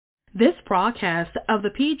This broadcast of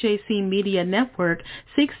the PJC Media Network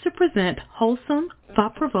seeks to present wholesome,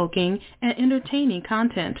 thought-provoking, and entertaining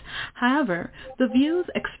content. However, the views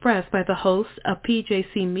expressed by the hosts of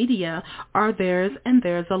PJC Media are theirs and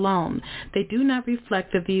theirs alone. They do not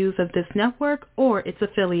reflect the views of this network or its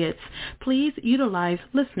affiliates. Please utilize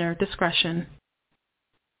listener discretion.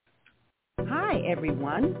 Hi,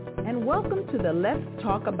 everyone, and welcome to the Let's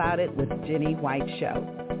Talk About It with Jenny White show.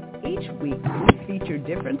 Each week, we feature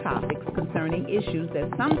different topics concerning issues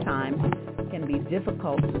that sometimes can be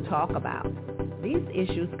difficult to talk about. These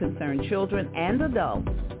issues concern children and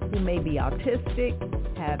adults who may be autistic,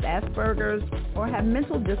 have Asperger's, or have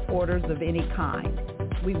mental disorders of any kind.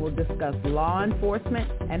 We will discuss law enforcement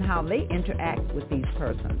and how they interact with these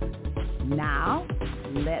persons. Now,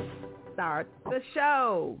 let's start the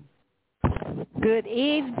show. Good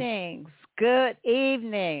evenings. Good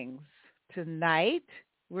evenings. Tonight,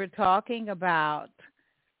 we're talking about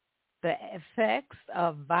the effects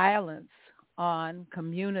of violence on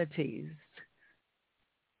communities.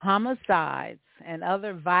 Homicides and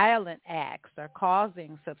other violent acts are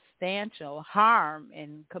causing substantial harm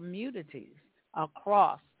in communities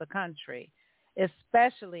across the country,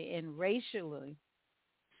 especially in racially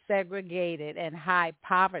segregated and high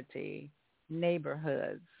poverty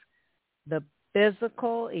neighborhoods. The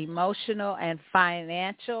physical, emotional, and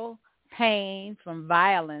financial pain from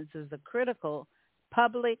violence is a critical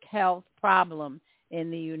public health problem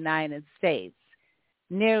in the United States.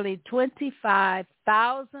 Nearly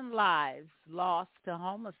 25,000 lives lost to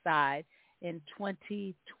homicide in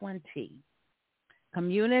 2020.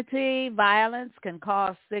 Community violence can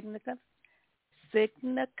cause significant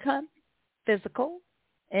physical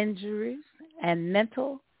injuries and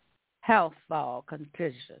mental health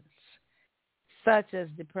conditions, such as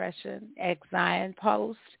depression, anxiety,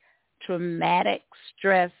 post-traumatic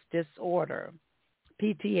stress disorder,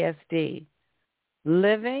 PTSD.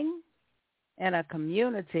 Living in a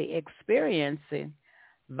community experiencing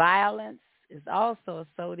violence is also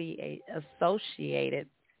associated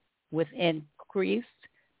with increased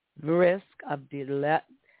risk of developing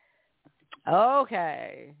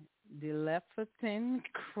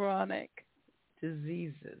chronic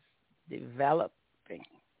diseases developing.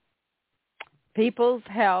 People's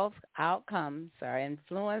health outcomes are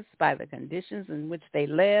influenced by the conditions in which they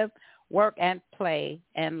live, work, and play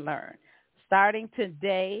and learn. Starting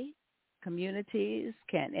today, communities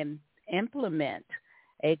can implement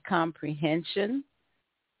a comprehensive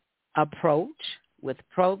approach with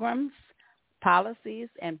programs, policies,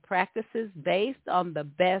 and practices based on the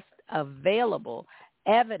best available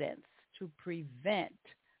evidence to prevent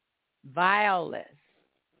violence.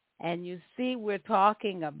 And you see, we're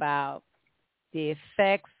talking about the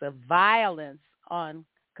effects of violence on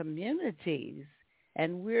communities.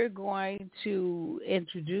 And we're going to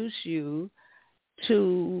introduce you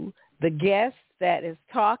to the guest that is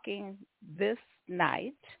talking this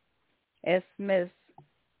night. It's Miss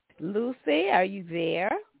Lucy. Are you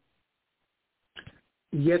there?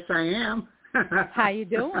 Yes, I am. How you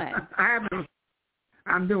doing?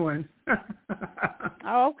 I'm doing.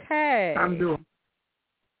 Okay. I'm doing.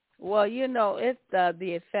 Well, you know, it's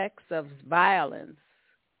the effects of violence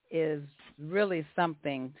is really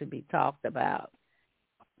something to be talked about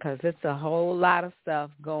because it's a whole lot of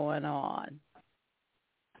stuff going on.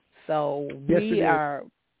 So we are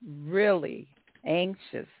really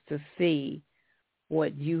anxious to see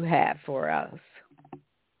what you have for us.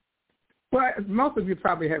 Well, most of you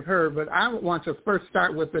probably have heard, but I want to first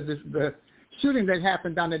start with the shooting that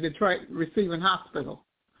happened down at Detroit Receiving Hospital,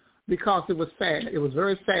 because it was sad. It was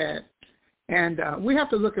very sad. And we have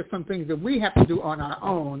to look at some things that we have to do on our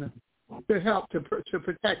own to help to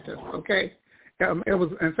protect us, okay? It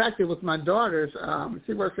was my daughter's,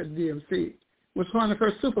 she works at DMC, was one of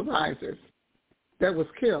her supervisors that was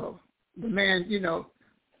killed. The man,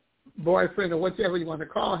 boyfriend or whatever you want to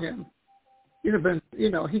call him, he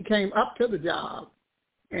came up to the job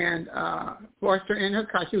and forced her in her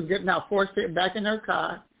car. She was getting out, forced her back in her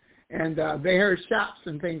car, and they heard shots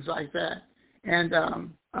and things like that, and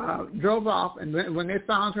drove off. And when they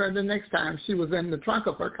found her the next time, she was in the trunk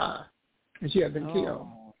of her car, and she had been killed.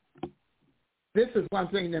 This is one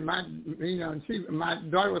thing that my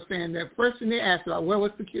daughter was saying that first thing they asked about, where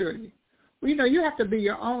was security? Well, you have to be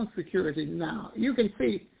your own security now. You can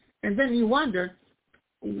see, and then you wonder,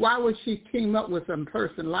 why would she team up with a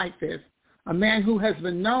person like this, a man who has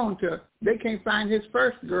been known they can't find his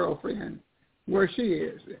first girlfriend where she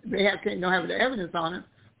is. They don't have the evidence on him,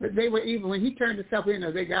 but they were, even when he turned himself in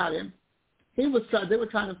or they got him, they were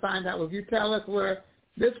trying to find out, well, if you tell us where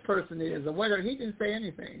this person is or whether, he didn't say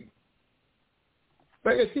anything.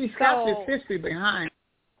 But if he's got this history behind,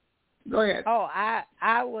 Go ahead. Oh,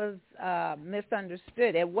 I was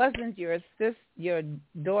misunderstood. It wasn't your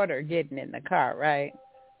daughter getting in the car, right?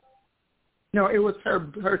 No, it was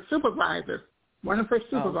her supervisor, one of her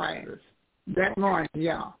supervisors that morning.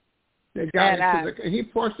 Yeah, they got into the. He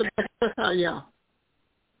forced her back to her. Yeah.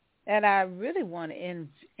 And I really want to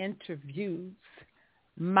interview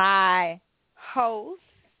my host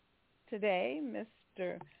today,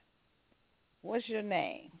 Mr. What's your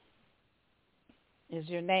name? Is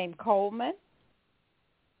your name Coleman?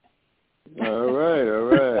 All right.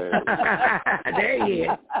 There he is.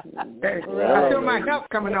 Hey, I feel my help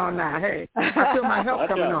coming on now. Hey, I feel my help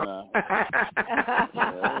coming on. All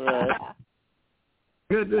right.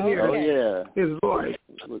 Good to hear his voice.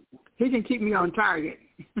 He can keep me on target.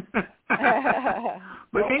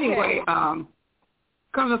 But anyway,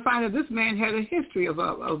 come to find out this man had a history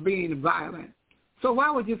of being violent. So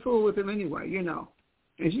why would you fool with him anyway? And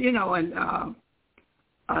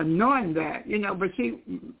knowing that, but she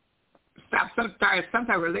started some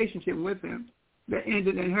type of relationship with him that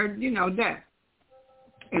ended in her, death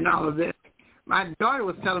and all of this. My daughter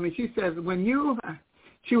was telling me, she says,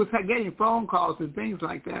 she was getting phone calls and things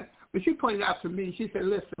like that, but she pointed out to me, she said,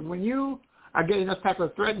 listen, when you are getting this type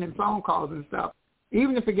of threatening phone calls and stuff,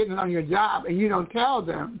 even if you're getting on your job and you don't tell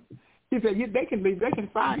them, she said, they can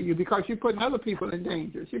fire you because you're putting other people in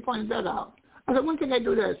danger. She pointed that out. I said, when can they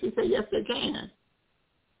do that? She said, yes, they can.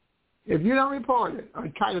 If you don't report it or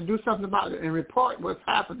try to do something about it and report what's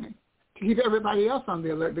happening to keep everybody else on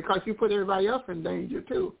the alert because you put everybody else in danger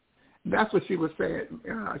too. That's what she was saying.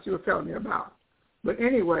 She was telling me about. But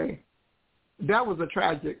anyway, that was a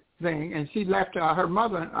tragic thing, and she left her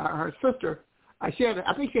mother, her sister. I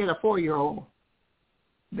think she had a 4-year-old.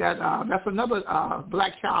 That's another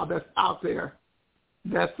black child that's out there.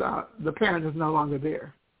 That's the parent is no longer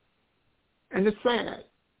there, and it's sad.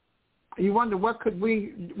 You wonder what can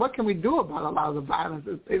we do about a lot of the violence?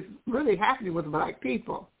 It's really happening with black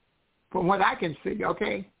people, from what I can see.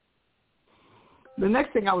 Okay. The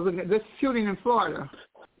next thing I was looking at, this shooting in Florida.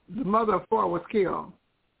 The mother of 4 was killed.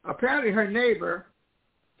 Apparently, her neighbor.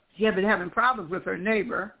 She had been having problems with her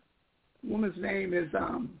neighbor. The woman's name is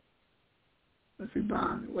let's see,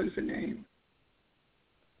 Bond. What is her name?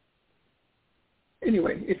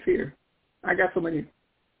 Anyway, it's here. I got so many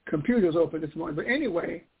computers open this morning. But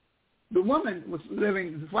anyway, this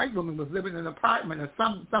white woman was living in an apartment or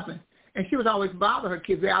something, and she would always bother her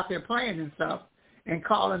kids. They're out there playing and stuff and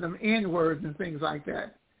calling them N-words and things like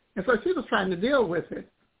that. And so she was trying to deal with it.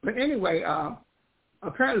 But anyway,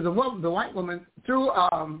 apparently the white woman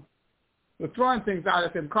was throwing things out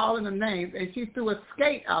at them, calling them names, and she threw a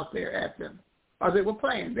skate out there at them. Or they were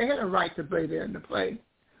playing. They had a right to play there and to play.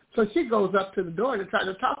 So she goes up to the door to try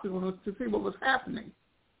to talk to them to see what was happening.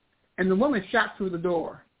 And the woman shot through the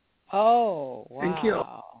door. Oh, wow. And killed.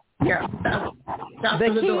 Yeah, shot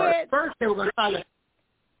through the door. At first they were going to try to,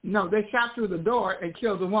 no, they shot through the door and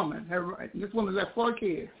killed the woman. This woman left 4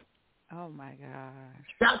 kids. Oh, my gosh.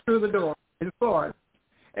 Shot through the door in Florida.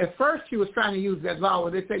 At first she was trying to use that law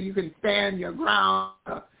where they say you can stand your ground.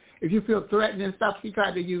 If you feel threatened and stuff, she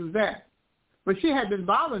tried to use that. But she had been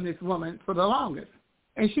bothering this woman for the longest.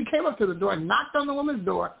 And she came up to the door and knocked on the woman's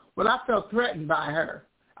door. Well, I felt threatened by her.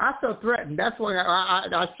 I felt threatened. That's why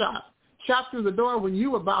I shot. Shot through the door when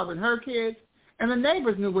you were bothering her kids. And the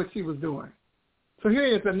neighbors knew what she was doing. So here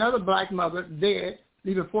is another black mother dead,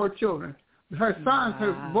 leaving 4 children. Her sons,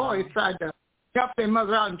 her boys tried to help their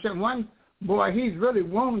mother out. And one boy, he's really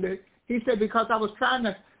wounded. He said, because I was trying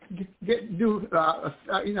to do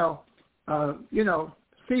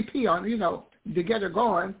CP on, to get her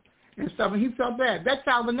going and stuff, and he felt bad. That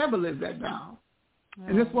child would never live that down.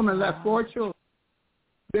 And this woman left 4 children.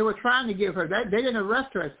 They were trying to give her that. They didn't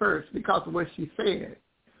arrest her at first because of what she said.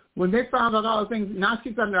 When they found out all the things, now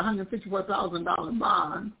she's under a $154,000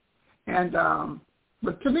 bond. And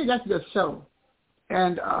but to me, that's just show.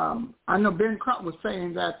 And I know Ben Crump was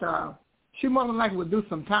saying that she more than likely would do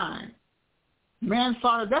some time.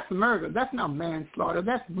 Manslaughter, that's murder. That's not manslaughter.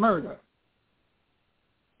 That's murder.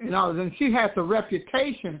 And she has a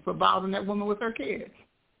reputation for bothering that woman with her kids.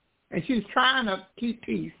 And she's trying to keep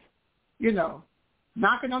peace,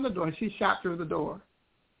 knocking on the door, and she shot through the door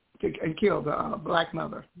and killed the black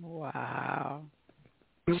mother. Wow.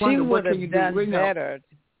 She would have done better.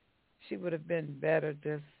 She would have been better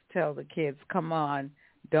just tell the kids, come on,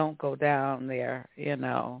 don't go down there,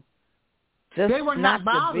 Just they were not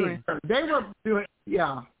bothering her. They were doing,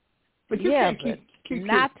 But you can't keep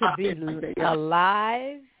not to be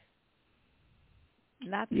alive.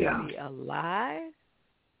 Not to be alive,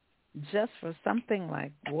 just for something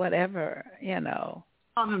like whatever,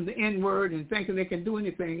 Calling them the N-word and thinking they can do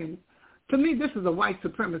anything and To me, this is a white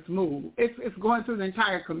supremacist move. It's going through the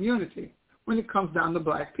entire community when it comes down to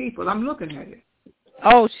black people. I'm looking at it.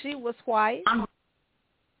 Oh, she was white?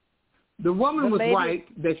 The woman was white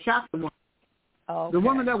that shot the woman. Okay. The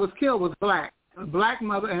woman that was killed was black, a black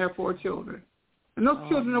mother and her 4 children. And those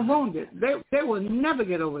children are wounded. They will never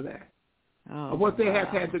get over that, of what they have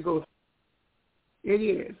had to go through.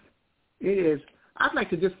 It is. I'd like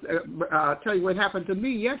to just tell you what happened to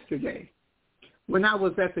me yesterday when I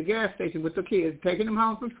was at the gas station with the kids, taking them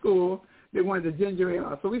home from school. They wanted the ginger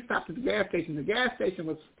ale. So we stopped at the gas station. The gas station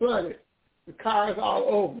was flooded. The cars all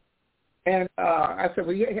over. And I said,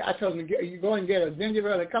 well, I told them, you go and get a ginger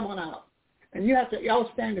ale and come on out. And I was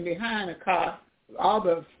standing behind the car. All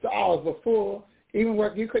the stalls were full. Even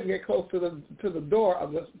where you couldn't get close to the door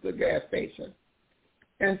of the gas station.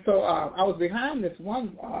 And so I was behind this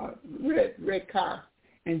one red car.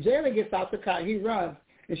 And Jalen gets out the car. He runs.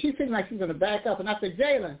 And she seemed like she was going to back up. And I said,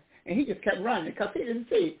 Jalen. And he just kept running because he didn't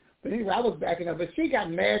see. But anyway, I was backing up. But she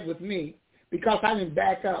got mad with me because I didn't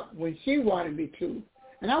back up when she wanted me to.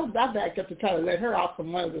 And I backed up to try to let her out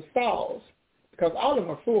from one of the stalls because all of them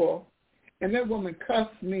were full. And that woman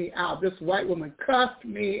cussed me out. This white woman cussed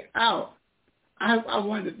me out. I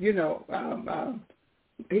wanted,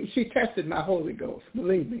 she tested my Holy Ghost,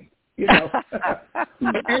 believe me.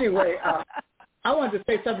 Anyway, I wanted to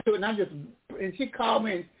say something to her, and she called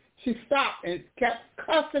me, and she stopped and kept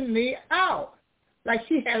cussing me out. Like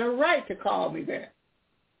she had a right to call me that.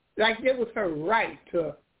 Like it was her right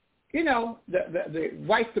to, the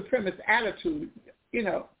white supremacist attitude,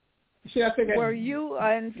 Should I say that? Were you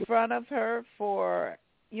in front of her for,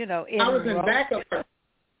 in I was in back of her.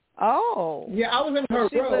 Oh. Yeah, I was in her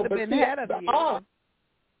she row. She would have been ahead of you.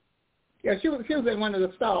 Yeah, she was in one of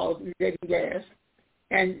the stalls getting gas.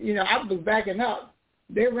 And, I was backing up.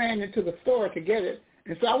 They ran into the store to get it.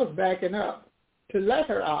 And so I was backing up to let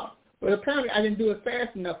her out. But apparently I didn't do it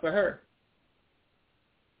fast enough for her.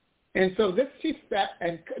 And so she sat,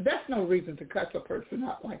 and that's no reason to cuss a person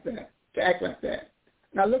out like that, to act like that.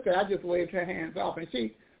 Now look at her, I just waved her hands off, and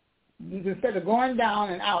she, instead of going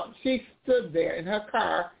down and out, she stood there in her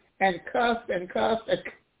car and cussed and cussed and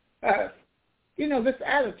cussed. This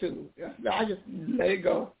attitude. I just let it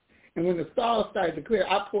go. And when the stalls started to clear,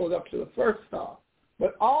 I pulled up to the first stall.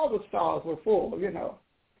 But all the stalls were full,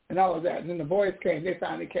 and all of that. And then the boys came. They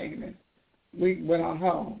finally came, and we went on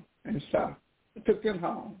home and stuff. I took them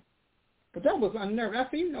home. But that was unnerving. I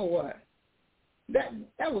said, you know what? That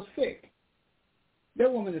was sick.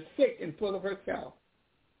 That woman is sick and full of herself.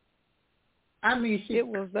 I mean, it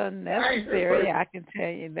was unnecessary. I can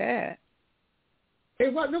tell you that.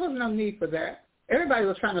 There was no need for that. Everybody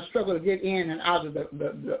was trying to struggle to get in and out of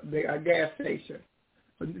the gas station.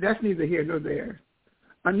 But that's neither here nor there.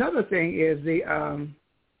 Another thing is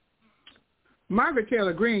Margaret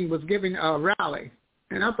Taylor Greene was giving a rally,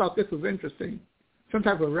 and I thought this was interesting, some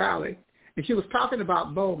type of rally. And she was talking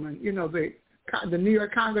about Bowman, the New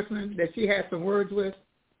York congressman that she had some words with.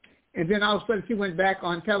 And then all of a sudden she went back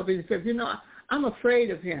on television and said, I'm afraid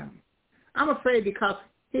of him. I'm afraid because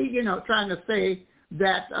he, trying to say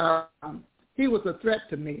that he was a threat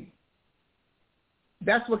to me.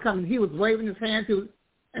 That's what coming. He was waving his hands.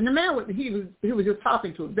 And the man, he was just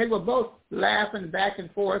talking to him. They were both laughing back and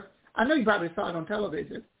forth. I know you probably saw it on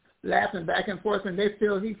television, laughing back and forth, and he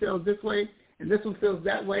feels this way, and this one feels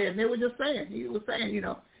that way, and they were just saying,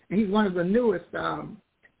 and he's one of the newest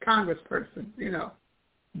congresspersons,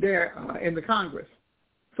 there in the Congress.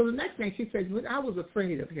 So the next thing she said, I was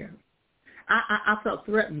afraid of him. I felt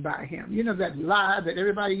threatened by him. That lie that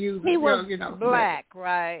everybody uses. He was black,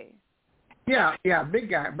 right? Yeah, big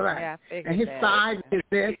guy, black. Yeah, and his side is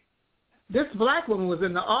this. This black woman was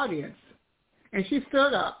in the audience, and she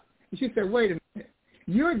stood up, and she said, wait a minute.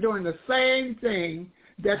 You're doing the same thing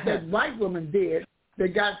that white woman did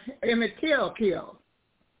that got Emmett Till killed.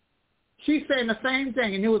 She's saying the same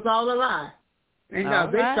thing, and it was all a lie. And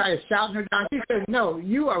they started shouting her down. She said, no,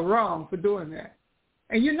 you are wrong for doing that.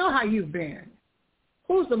 And you know how you've been.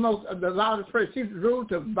 Who's the loudest person? She's rude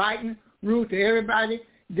to Biden, rude to everybody,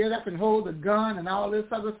 get up and hold a gun and all this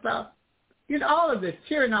other stuff. All of this,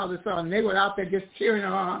 cheering all this on. And they were out there just cheering her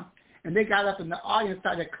on. And they got up and the audience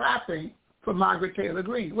started clapping for Margaret Taylor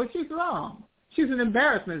Greene. Well, she's wrong. She's an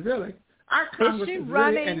embarrassment, really. Our Congress is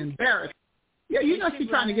really an embarrassment. Yeah, she's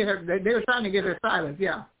trying to get her, they were trying to get her silence,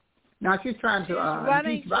 yeah. Now she's trying to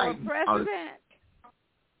running for Biden. president?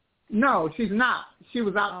 No, she's not. She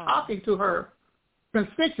was out talking to her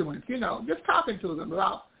constituents, just talking to them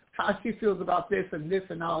about how she feels about this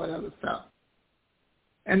and all that other stuff.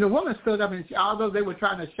 And the woman stood up, and although they were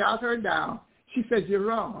trying to shout her down, she said, you're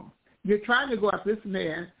wrong. You're trying to go after this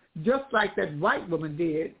man just like that white woman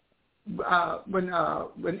did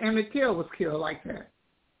when Emmett Till was killed like that.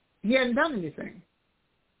 He hadn't done anything.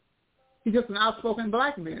 He's just an outspoken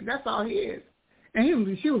black man. That's all he is.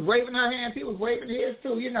 And she was waving her hands. He was waving his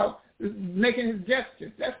too, making his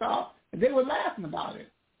gestures. That's all. And they were laughing about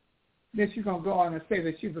it. Then she's going to go on and say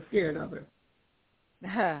that she was scared of it.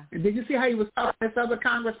 And did you see how he was talking to this other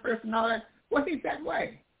congressperson and all that? Well, he's that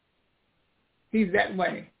way. He's that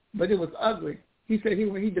way. But it was ugly. He said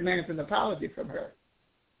he demanded an apology from her.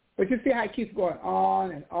 But you see how it keeps going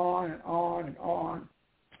on and on and on and on.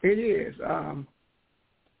 It is.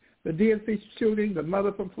 The DNC shooting, the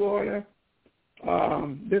mother from Florida,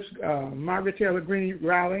 this Margaret Taylor Greene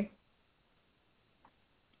rally,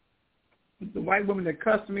 the white woman that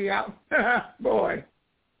cussed me out, boy.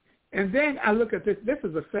 And then I look at this. This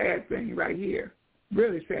is a sad thing right here,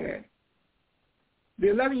 really sad. The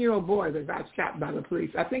 11-year-old boy that got shot by the police,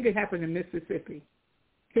 I think it happened in Mississippi.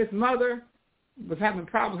 His mother was having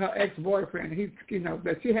problems with her ex-boyfriend.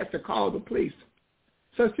 That she had to call the police.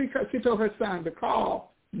 So she told her son to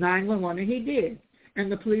call 911, and he did.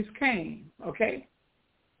 And the police came, okay?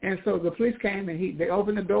 And so the police came, and they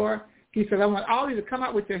opened the door. He said, I want all of you to come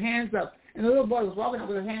out with your hands up. And the little boy was walking up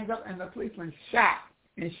with his hands up, and the policeman shot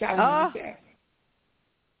him in the chest.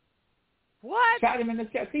 What? Shot him in the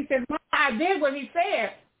chest. He said, Mama, I did what he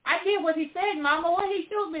said. I did what he said, Mama. What did he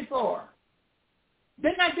shoot me for?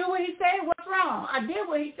 Didn't I do what he said? What's wrong? I did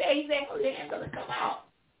what he said. He said, oh, your hand's going to come out.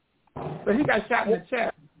 But he got shot in the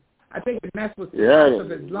chest. I think it messed with the parts of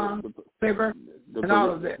his lungs, liver, and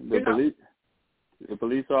all of that. The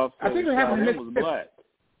police officer I think it happened in was black.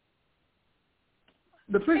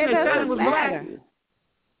 The police shot was black.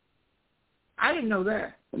 I didn't know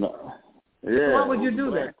that. No. Yeah. So why would you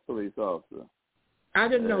do that? Police officer. I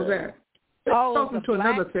didn't know that. Talking to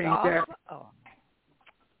another thing that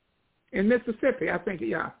in Mississippi, I think,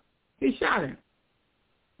 he shot him.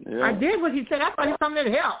 Yeah. I did what he said. I thought he was coming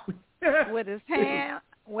to help. With his hand,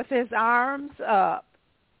 with his arms up.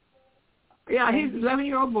 Yeah, he's an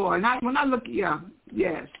 11-year-old boy. And when I look,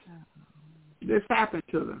 yes, this happened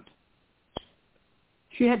to them.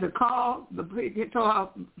 She had to call, he told her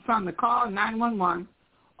son to call 911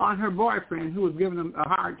 on her boyfriend who was giving him a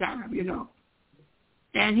hard time,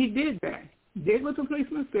 And he did that. Did what the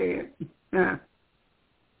policeman said. And,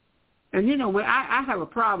 I have a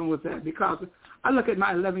problem with that because I look at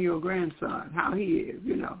my 11-year-old grandson, how he is,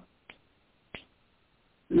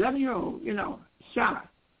 11-year-old, shot.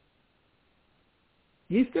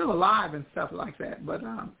 He's still alive and stuff like that, but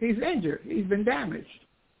he's injured. He's been damaged,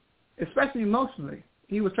 especially emotionally.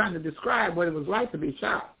 He was trying to describe what it was like to be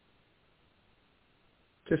shot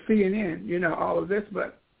to CNN, all of this,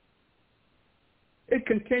 but it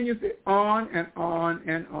continues on and on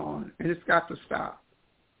and on, and it's got to stop.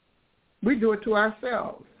 We do it to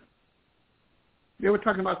ourselves. They were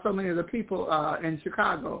talking about so many of the people in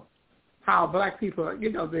Chicago, how black people,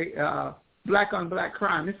 the black on black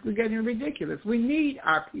crime. It's getting ridiculous. We need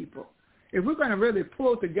our people. If we're going to really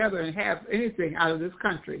pull together and have anything out of this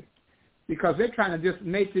country, because they're trying to just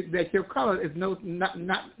make it that your color is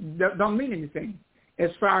don't mean anything as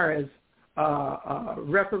far as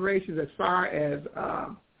reparations, as far as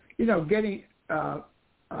getting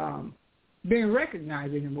being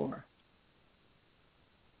recognized anymore.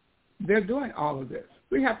 They're doing all of this.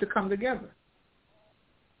 We have to come together.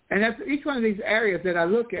 And that's each one of these areas that I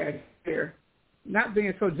look at here, not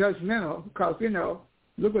being so judgmental, because,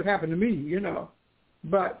 look what happened to me,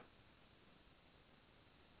 but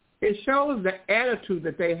it shows the attitude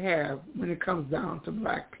that they have when it comes down to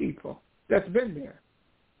black people. That's been there.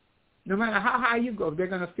 No matter how high you go, they're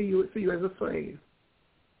going to see you as a slave,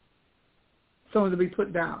 someone to be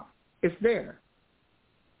put down. It's there.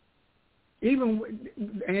 And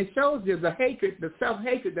it shows you the hatred, the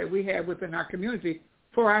self-hatred that we have within our community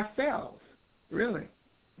for ourselves, really.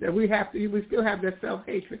 That we still have that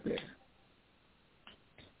self-hatred there.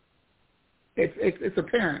 It's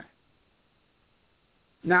apparent.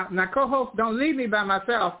 Now, co-host, don't leave me by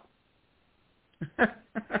myself.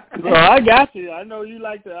 Well, I got you. I know you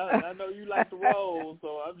like to. I know you like to roll,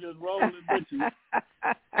 so I'm just rolling with you.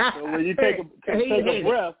 So when you take a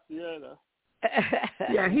breath,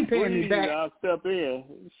 yeah, he paying me back. I'll step in.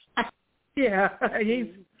 Yeah, he's.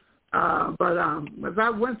 But as I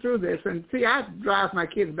went through this, and see, I drive my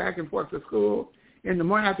kids back and forth to school. In the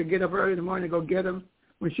morning, I have to get up early in the morning to go get them.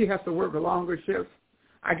 When she has to work a longer shift,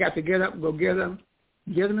 I got to get up and go get them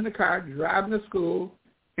in the car, drive them to school,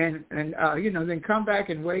 and then come back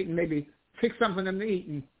and wait and maybe pick something for them to eat.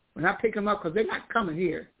 And when I pick them up, because they're not coming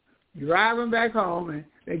here, drive them back home, and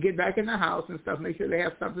they get back in the house and stuff, make sure they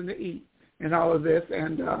have something to eat and all of this.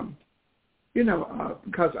 And,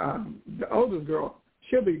 because the oldest girl,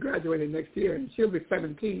 she'll be graduating next year, and she'll be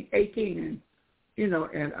 18 in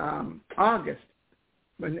August.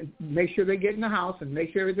 But make sure they get in the house and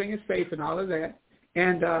make sure everything is safe and all of that,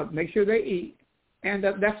 and make sure they eat. And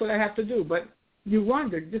that's what I have to do. But you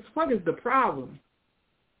wonder, just what is the problem?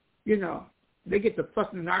 They get to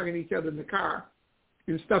fussing and arguing each other in the car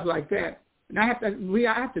and stuff like that. And I have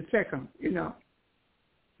to check them,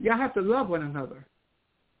 Y'all have to love one another,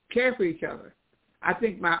 care for each other. I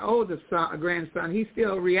think my oldest grandson, he's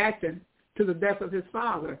still reacting to the death of his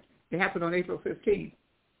father. It happened on April 15th.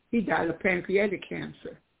 He died of pancreatic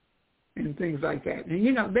cancer and things like that. And,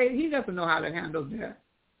 he doesn't know how to handle that.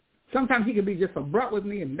 Sometimes he can be just abrupt with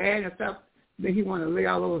me and mad and stuff. Then he want to lay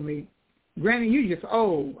all over me. Granny, you just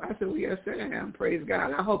old. I said, well, yes, I am. Praise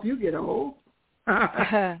God. I hope you get old.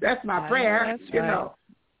 That's my prayer, that's right.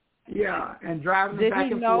 Yeah, and driving him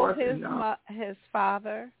back and forth. Did he know his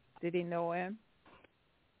father? Did he know him?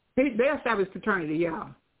 They established fraternity, yeah.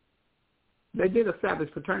 They did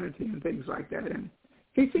establish fraternity and things like that. And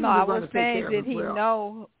he seemed I to was saying, did he well.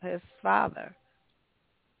 know his father?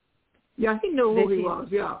 Yeah, he knew who he was,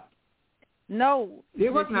 yeah. No.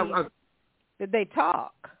 It wasn't did they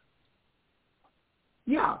talk?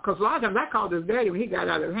 Yeah, because a lot of times I called his daddy when he got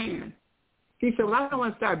out of hand. He said, well, I don't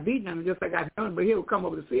want to start beating him just like I done, but he'll come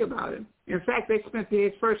over to see about him. In fact, they spent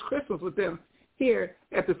his first Christmas with them here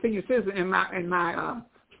at the senior citizen in my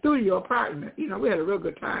studio apartment. We had a real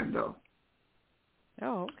good time, though.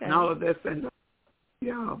 Oh, okay. And all of this, and but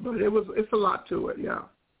it's a lot to it, yeah.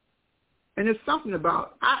 And it's something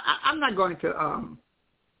about, I'm not going to,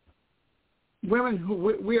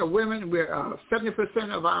 women, we are women, we're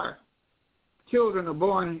 70% of our children are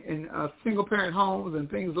born in single-parent homes and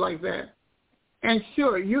things like that. And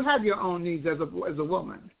sure, you have your own needs as a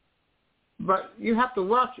woman, but you have to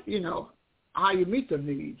watch, how you meet the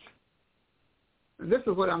needs. And this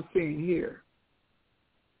is what I'm seeing here.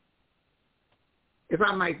 If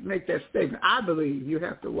I might make that statement, I believe you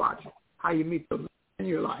have to watch how you meet those in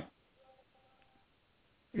your life.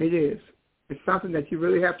 It is. It's something that you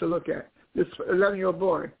really have to look at. This 11-year-old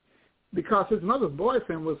boy, because his mother's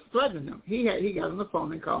boyfriend was threatening him. He got on the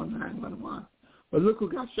phone and called 911. But look who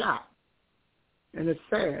got shot. And it's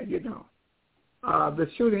sad, the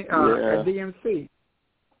shooting at DMC.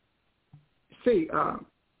 See,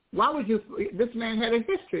 why would you? This man had a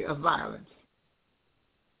history of violence,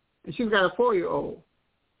 and she's got a 4-year-old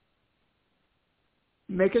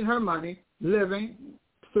making her money, living,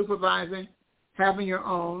 supervising, having your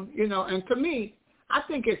own, And to me, I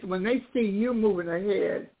think it's when they see you moving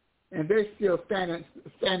ahead, and they're still standing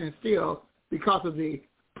still because of the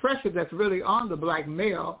pressure that's really on the black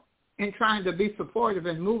male. And trying to be supportive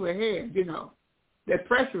and move ahead, that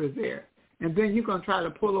pressure is there. And then you're going to try to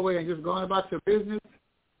pull away and just go on about your business?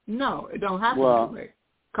 No, it don't happen that way.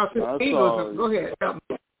 Because go ahead, help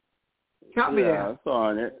me. Help me out. I saw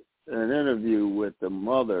an interview with the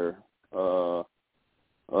mother of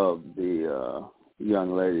the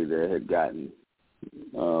young lady that had gotten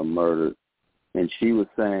murdered. And she was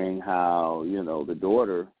saying how, the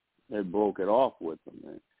daughter had broke it off with him.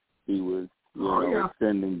 And he was,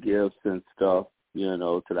 sending gifts and stuff,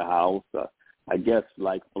 to the house. I guess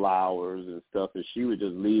like flowers and stuff, and she would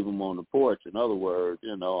just leave them on the porch. In other words,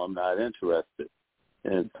 I'm not interested.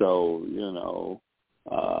 And so,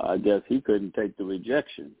 I guess he couldn't take the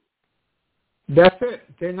rejection. That's it.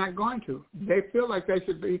 They're not going to. They feel like they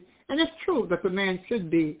should be, and it's true that the man should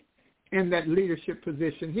be in that leadership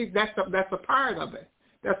position. That's a part of it.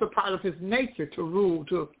 That's a part of his nature to rule,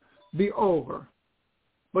 to be over.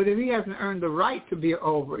 But if he hasn't earned the right to be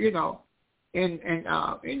over, then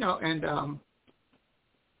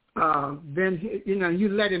you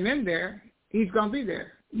let him in there, he's gonna be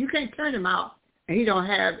there. You can't turn him out, and he don't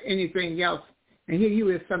have anything else, and here you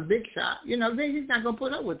is some big shot. Then he's not gonna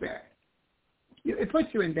put up with that. It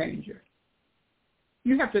puts you in danger.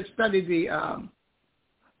 You have to study the.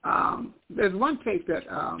 There's one tape that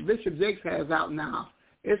Bishop Jakes has out now.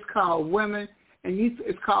 It's called Women, and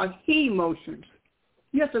it's called He Emotions.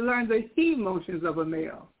 You have to learn the he emotions of a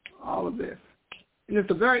male, all of this. And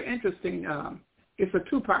it's a very interesting, it's a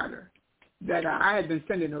 2-parter that I had been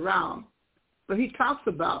sending around. But he talks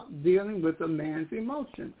about dealing with a man's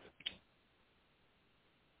emotions.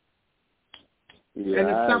 Yeah, and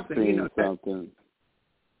it's something,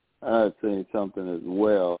 I've seen something as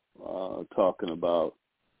well, talking about,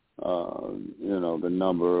 the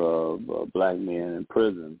number of black men in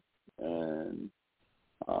prison. And,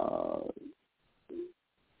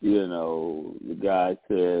 the guy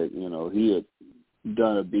said, he had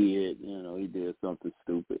done a bid, he did something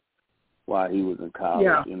stupid while he was in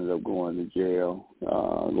college, ended up going to jail,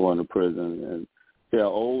 going to prison. the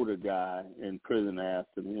older guy in prison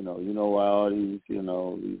asked him, you know why all these,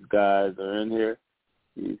 these guys are in here?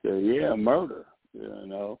 He said, yeah, murder,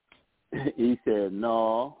 He said,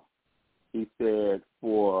 no. He said,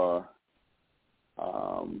 for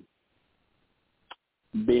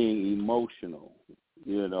being emotional,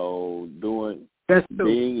 being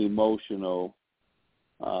emotional.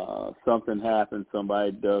 Something happens,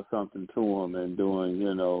 somebody does something to them, and during,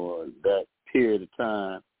 that period of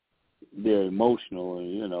time, they're emotional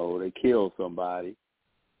and, they kill somebody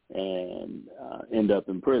and end up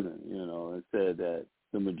in prison, and said that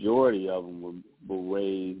the majority of them were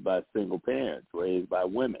raised by single parents, raised by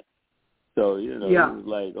women. So, He was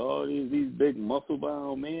like, oh, these big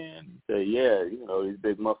muscle-bound men. He said, yeah, these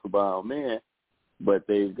big muscle-bound men, but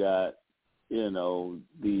they've got,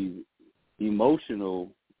 these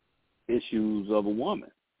emotional issues of a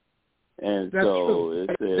woman. And That's so true.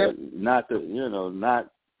 it said not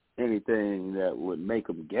anything that would make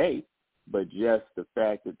them gay, but just the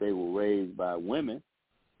fact that they were raised by women,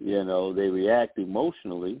 they react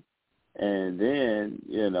emotionally. And then,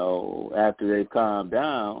 after they've calmed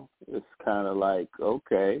down, it's kind of like,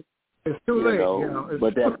 okay. It's too late,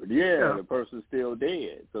 But the person's still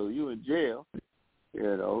dead. So you in jail,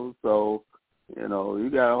 so, you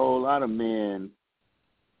got a whole lot of men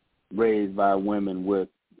raised by women with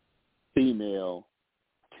female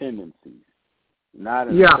tendencies, not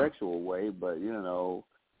in a sexual way, but,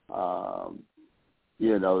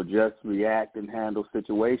 just react and handle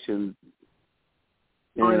situations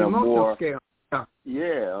on in an a emotional more scale.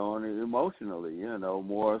 on it emotionally,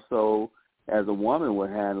 more so as a woman would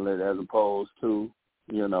handle it as opposed to,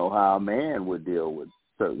 how a man would deal with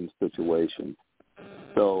certain situations.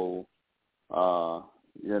 So,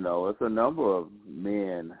 it's a number of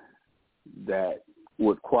men that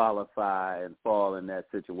would qualify and fall in that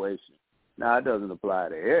situation. Now, it doesn't apply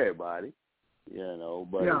to everybody,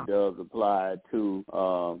 but it does apply to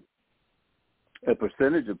a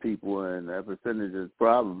percentage of people, and that percentage is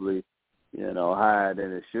probably, higher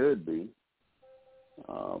than it should be.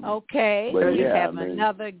 Okay. We have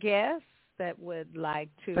another guest that would like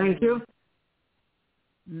to Thank you.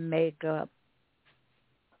 Make up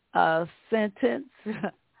a sentence.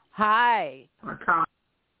 Hi.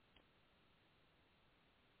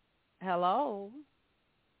 Hello.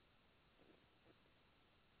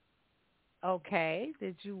 Okay.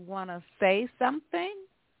 Did you want to say something?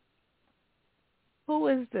 Who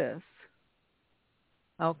is this?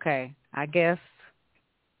 Okay. I guess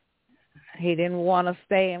he didn't want to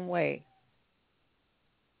stay and wait.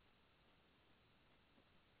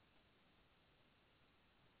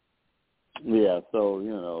 Yeah, so,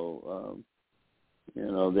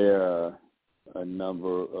 there are a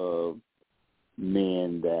number of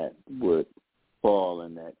men that would fall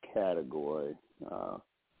in that category,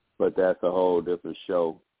 but that's a whole different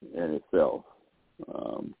show in itself.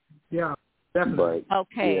 Definitely. But,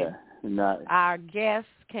 okay. Our guest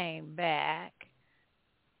came back.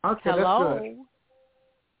 Okay, hello. That's good.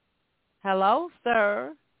 Hello,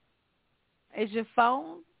 sir. Is your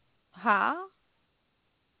phone? Huh?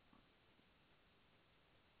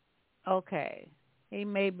 Okay. He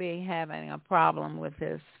may be having a problem with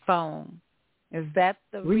his phone. Is that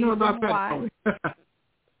the we reason know about why? that.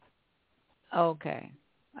 Okay.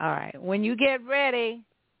 All right. When you get ready,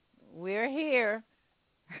 we're here.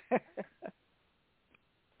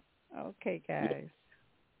 Okay, guys.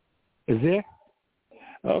 Is there?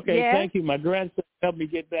 Okay, yes. Thank you. My grandson helped me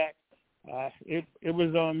get back. It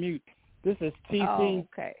was on mute. This is TC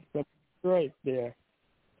from Detroit there.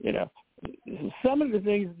 Some of the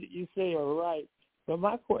things that you say are right, but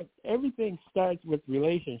my point, everything starts with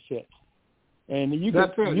relationships. And you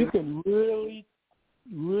can really,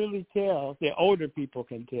 really tell, the older people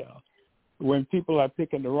can tell, when people are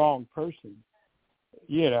picking the wrong person.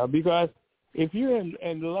 Because if you're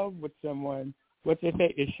in love with someone, what they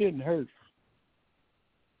say, it shouldn't hurt.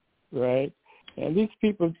 Right? And these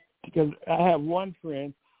people, because I have one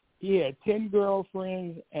friend, he had 10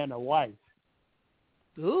 girlfriends and a wife.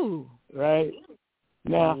 Ooh. Right?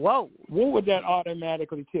 Now, whoa. What would that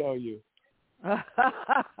automatically tell you?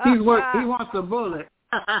 He wants a bullet.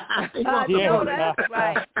 He wants a bullet. That's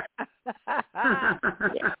right.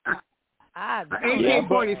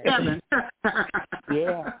 AK-47.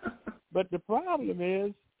 Yeah. But the problem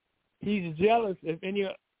is he's jealous if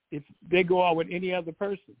they go out with any other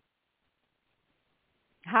person.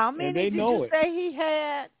 How many did you say he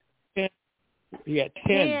had? 10. He had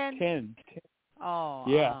 10. Oh.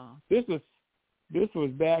 Yeah. This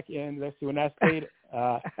was back in, when I stayed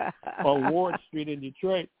on Ward Street in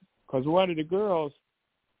Detroit, because one of the girls,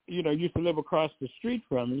 used to live across the street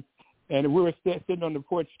from me, and we were sitting on the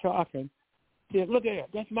porch talking, said, look at that.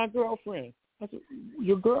 That's my girlfriend. I said,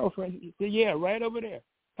 your girlfriend? He said, yeah, right over there,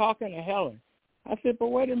 talking to Helen. I said, but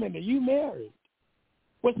wait a minute, you married.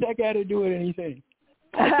 What's that got to do with anything?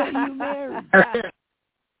 I said, you married.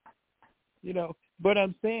 You know, but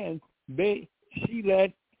I'm saying she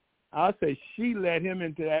let him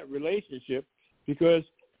into that relationship because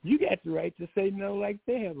you got the right to say no like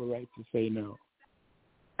they have a right to say no.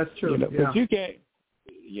 That's true. You know, yeah. But you can't,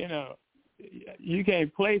 you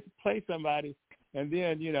can't play somebody and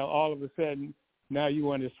then, all of a sudden now you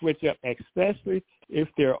want to switch up, especially if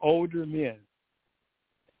they're older men.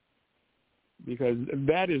 Because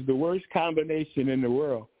that is the worst combination in the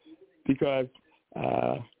world. Because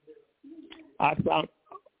I found,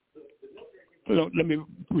 let me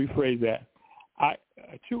rephrase that.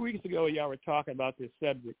 2 weeks ago, y'all were talking about this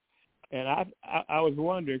subject, and I was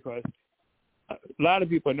wondering because a lot of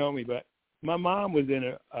people know me, but my mom was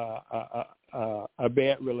in a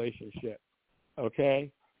bad relationship,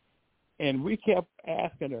 okay? And we kept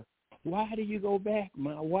asking her, why do you go back,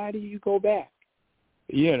 Mom? Why do you go back?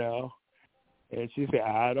 And she said,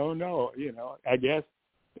 I don't know, I guess,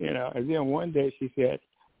 and then one day she said,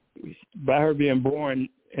 by her being born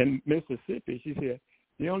in Mississippi, she said,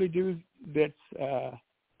 the only dudes that's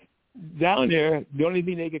down there, the only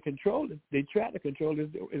thing they can control, they try to control is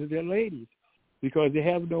their ladies because they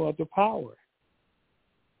have no other power.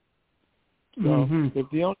 So if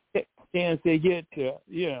the only chance they get to,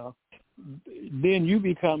 then you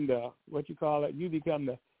become you become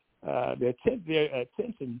the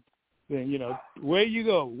attention thing, where you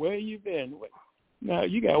go, where you been. Now,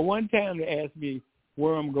 you got one time to ask me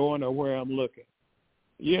where I'm going or where I'm looking.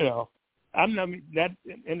 I'm not that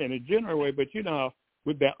in a general way, but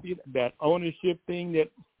with that ownership thing that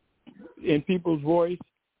in people's voice,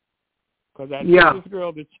 because I took this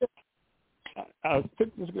girl to church. I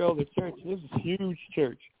took this girl to church. This is a huge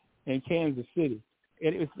church in Kansas City,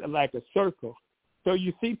 and it was like a circle. So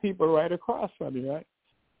you see people right across from you, right?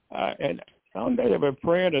 And one day they were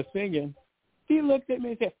praying or singing. He looked at me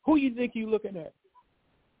and said, "Who you think you looking at?"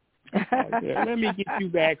 I said, "Let me get you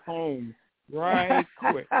back home right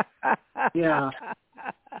quick." Yeah.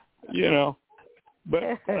 But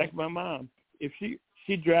like my mom, if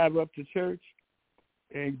she drive up to church,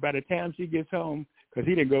 and by the time she gets home, because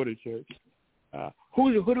he didn't go to church,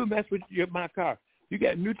 who do mess with my car? You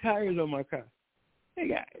got new tires on my car.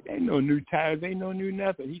 They ain't no new tires, ain't no new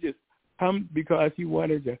nothing. He just come because he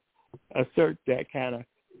wanted to assert that kind of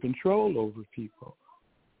control over people.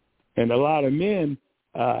 And a lot of men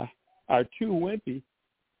are too wimpy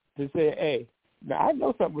to say, hey, now I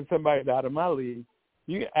know something with somebody out of my league.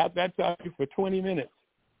 You after I talk to you for 20 minutes,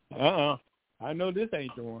 I know this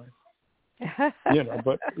ain't the one.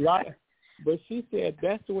 But she said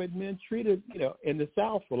that's the way men treated, in the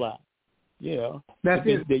South a lot. That's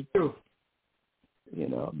they do. They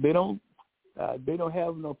don't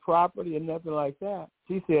have no property and nothing like that.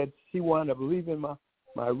 She said she wound up leaving my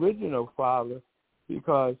original father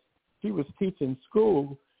because he was teaching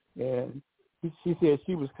school, and she said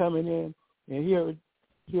she was coming in and he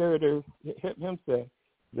heard him say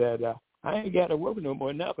that I ain't got to work no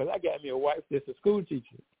more now because I got me a wife that's a school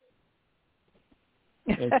teacher.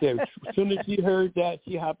 And said as soon as she heard that,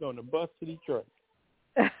 she hopped on the bus to Detroit.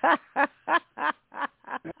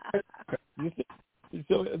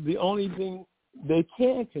 So the only thing they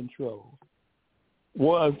can control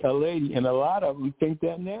was a lady, and a lot of them think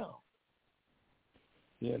that now.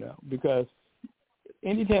 Because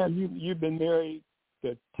anytime you've been married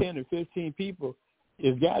to 10 or 15 people,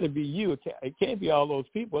 it's got to be you. It can't be all those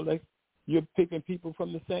people unless you're picking people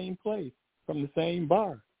from the same place, from the same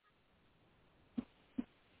bar.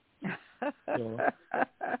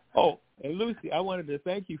 And Lucy, I wanted to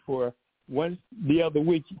thank you for the other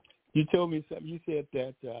week. You told me something. You said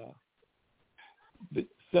that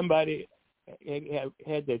somebody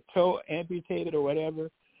had their toe amputated or whatever,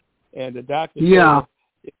 and the doctor said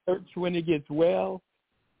it hurts when it gets well,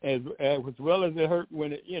 as well as it hurt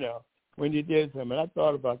when it when you did something. And I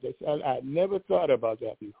thought about this. I never thought about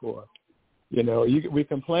that before. We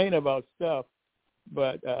complain about stuff,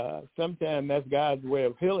 but sometimes that's God's way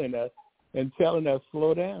of healing us and telling us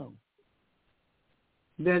slow down.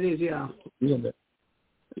 That is,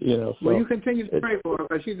 So, well, you continue to pray for her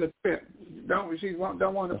because she's a trip. Don't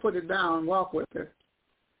want to put it down and walk with her.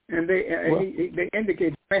 And they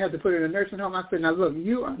indicate they have to put her in a nursing home. I said, now look,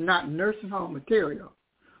 you are not nursing home material.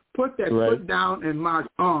 Put that foot down and march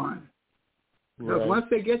on. Because once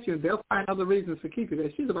they get you, they'll find other reasons to keep you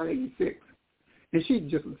there. She's about 86, and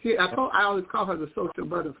I always call her the social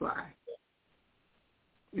butterfly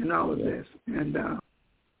in all of this. And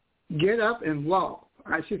get up and walk.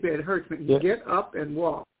 She said it hurts me. Get up and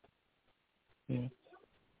walk. Yeah.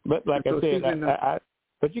 But like I said,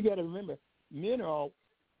 but you got to remember,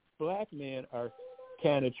 black men are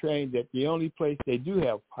kind of trained that the only place they do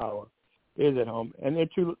have power is at home, and a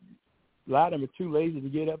lot of them are too lazy to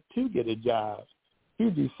get up to get a job, to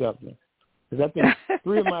do something. Because I think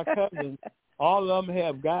 3 of my cousins, all of them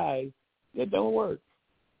have guys that don't work,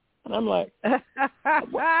 and I'm like,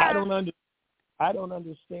 I don't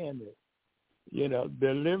understand it. You know,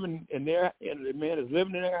 they're living in their, and the man is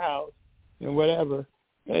living in their house and whatever.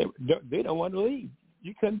 They don't want to leave.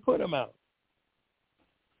 You couldn't put them out.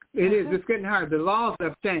 It is. It's getting hard. The laws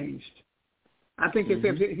have changed. I think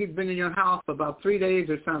if he's been in your house for about 3 days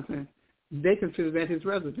or something, they consider that his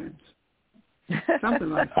residence.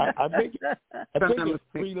 Something like that. I think it's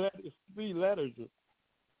 3 letters. 3 letters.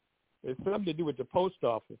 It's something to do with the post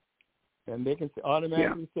office, and they can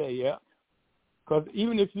automatically say, yeah. Because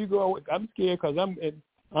even if you go, I'm scared because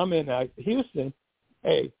I'm in Houston.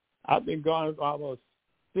 Hey, I've been gone for almost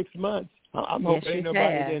 6 months. I'm hoping ain't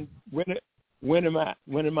nobody went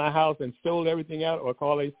in my house and stole everything out, or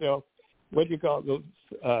call themselves what you call those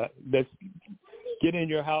that get in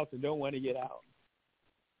your house and don't want to get out.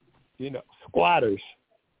 You know, squatters.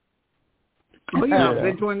 Oh yeah,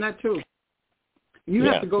 they're doing that too. You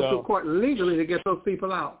have to go to court legally to get those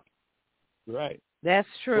people out. Right. That's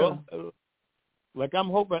true. Well, like I'm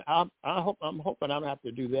hoping I'm gonna have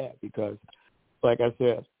to do that because, like I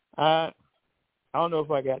said, I don't know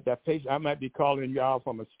if I got that patience. I might be calling y'all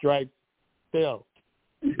from a strike cell.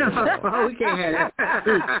 We can't have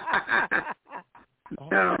that.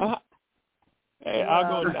 Hey,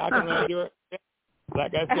 I'll go knock on that door.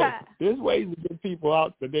 Like I said, there's ways to get people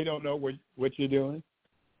out, but they don't know what you're doing.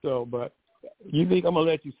 So, but you think I'm gonna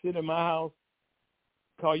let you sit in my house,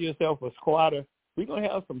 call yourself a squatter? We're gonna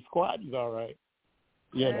have some squatters, all right.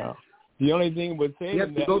 You know, the only thing with saying you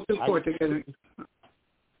have to go to court together.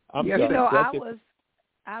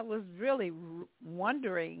 I was really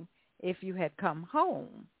wondering if you had come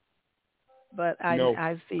home, but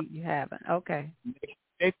I see you haven't. Okay.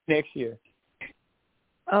 Next year.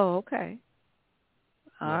 Oh, okay.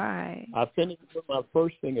 All right. I finished with my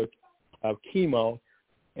first thing of chemo,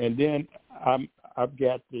 and then I've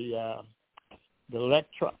got the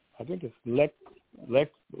electro. I think it's Lex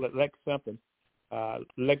something.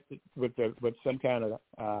 With some kind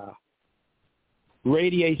of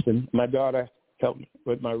radiation. My daughter helped me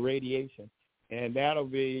with my radiation, and that'll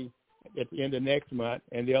be at the end of next month,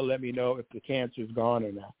 and they'll let me know if the cancer's gone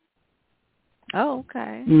or not. Oh,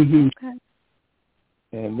 okay. Mm-hmm. Okay.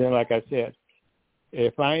 And then, like I said,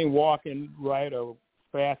 if I ain't walking right or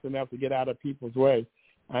fast enough to get out of people's way,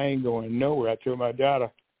 I ain't going nowhere. I told my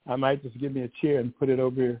daughter I might just give me a chair and put it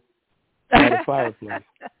over here by the fireplace.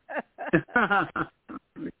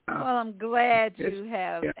 Well, I'm glad you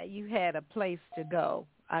had a place to go.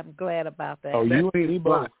 I'm glad about that. Oh, you and me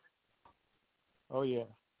both. Oh, yeah.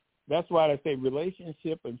 That's why I say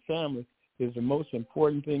relationship and family is the most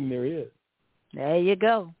important thing there is. There you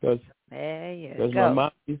go. Because my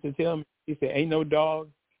mom used to tell me, she said, ain't no dog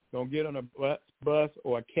going to get on a bus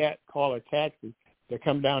or a cat call a taxi to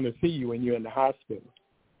come down to see you when you're in the hospital.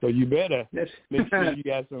 So you better make sure you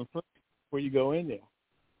got some food before you go in there.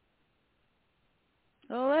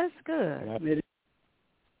 Oh, that's good.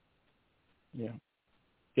 Yeah.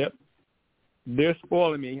 Yep. They're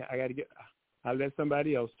spoiling me. I'll let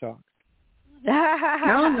somebody else talk.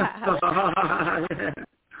 No.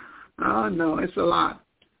 Oh, no, it's a lot.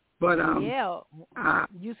 But you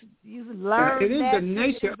learned it is that the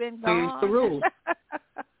nature of things to rule.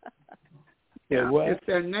 It's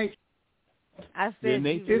their nature. I said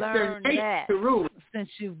you learned that to rule since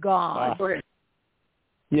you've gone. Go ahead.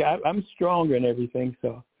 Yeah, I'm stronger and everything.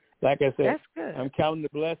 So, like I said, that's good. I'm counting the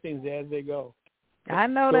blessings as they go. I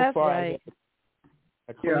know so that's far, right.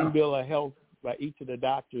 A clean bill of health by each of the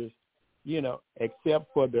doctors,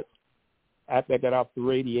 except for after I got off the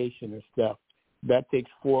radiation and stuff. That takes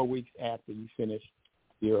 4 weeks after you finish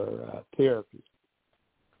your therapy.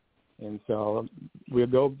 And so we'll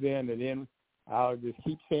go then, and then I'll just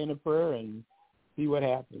keep saying a prayer and see what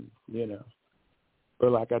happens,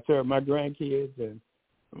 But like I told my grandkids and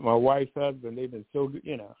my wife's husband, they've been so good,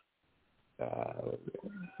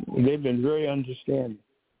 they've been very understanding.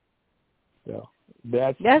 So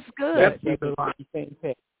that's good.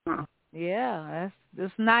 That's yeah,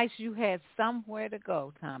 it's nice you had somewhere to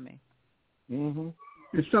go, Tommy. Mm-hmm.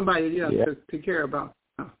 There's somebody to care about.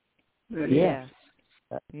 Yes.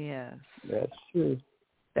 Yes. That's true.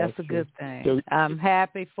 That's a good thing. So, I'm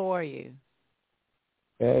happy for you.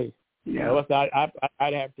 Hey. Yeah.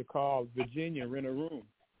 I'd have to call Virginia and rent a room.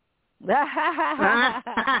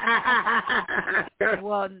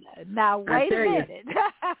 Well, now wait a minute.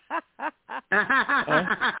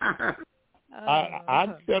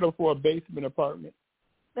 I'd settle for a basement apartment.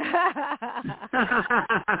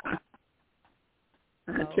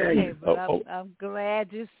 Okay, but I'm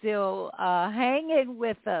glad you're still hanging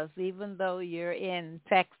with us, even though you're in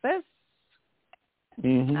Texas.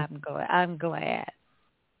 Mm-hmm. I'm glad.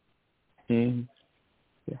 Mm-hmm.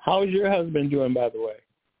 How's your husband doing, by the way?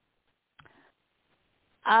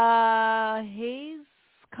 He's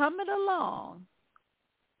coming along.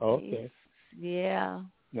 Okay. Yeah.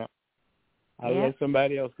 No. I'll let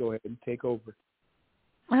somebody else go ahead and take over.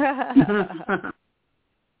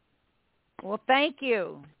 Well, thank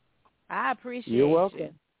you. I appreciate it. You're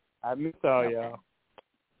welcome. I miss all y'all.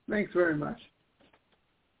 Thanks very much.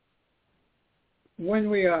 When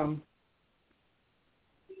we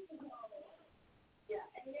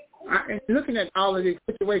looking at all of these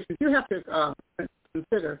situations, you have to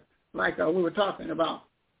consider, like we were talking about,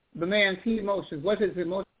 the man's emotions, what his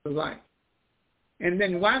emotions are like. And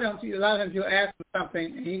then why don't you, a lot of times you'll ask him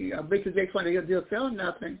something, and he basically takes one, he'll tell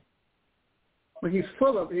nothing. But he's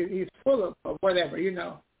full of whatever,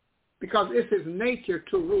 because it's his nature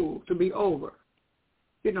to rule, to be over.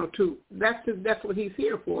 That's what he's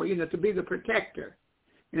here for, to be the protector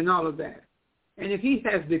and all of that. And if he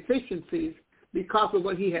has deficiencies because of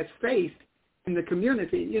what he has faced in the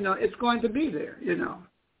community, it's going to be there,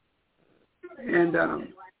 And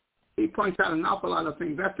he points out an awful lot of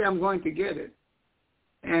things. I say I'm going to get it.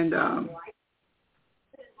 And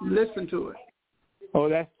listen to it. Oh,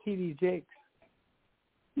 that's T.D. Jakes.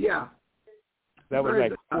 Yeah. That was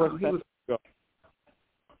like 4 seconds ago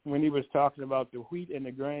when he was talking about the wheat and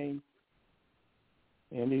the grain.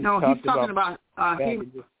 And he's talking about I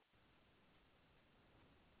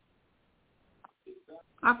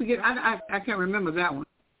forget. I can't remember that one.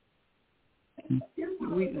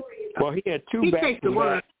 Well, he had two. He takes the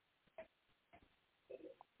word.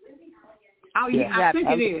 Oh, yeah, I think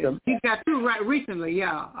it is. He's got two right recently.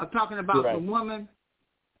 Yeah, I'm talking about the woman.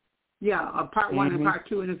 Yeah, part one and part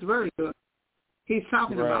two, and it's very good. He's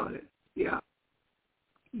talking about it. Yeah,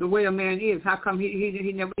 the way a man is. How come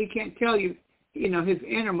he can't tell you, his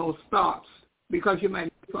innermost thoughts because you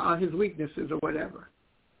might his weaknesses or whatever.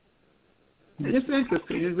 And it's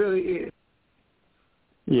interesting. It really is.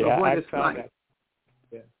 Yeah, what I it's found like.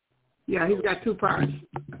 that. Yeah, he's got two parts.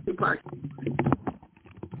 Two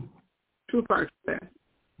parts there.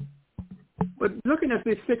 But looking at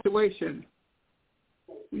this situation,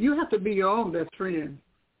 you have to be your own best friend.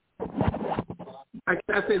 Like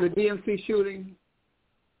I say, the DMC shooting,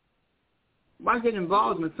 why get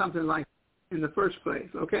involved in something like that in the first place,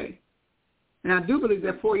 okay? And I do believe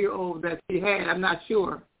that 4-year-old that he had, I'm not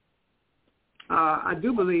sure. I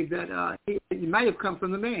do believe that he might have come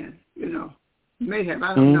from the man, May have,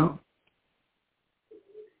 I don't know.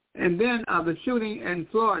 And then the shooting in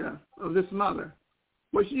Florida of this mother,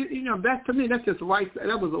 which, that to me, that's just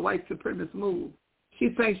that was a white supremacist move. She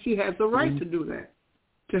thinks she has the right to do that,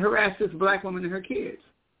 to harass this black woman and her kids,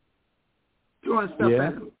 throwing stuff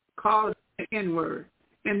at them, calling the N-word,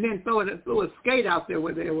 and then throw a skate out there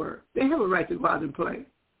where they were. They have a right to go out and play.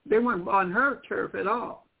 They weren't on her turf at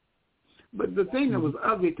all. But the thing that was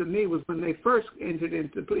ugly to me was when the police first entered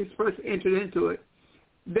into it,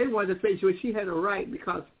 they wanted to say she had a right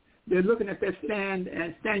because they're looking at that stand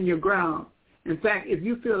your ground. In fact, if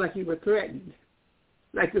you feel like you were threatened,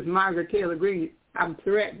 like this Margaret Taylor Greene, I'm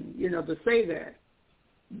threatened, to say that,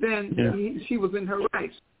 then she was in her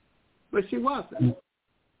rights. But she wasn't.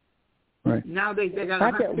 Right. Now they got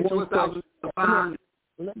 $151,000 bond.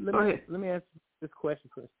 Go ahead. Let me ask this question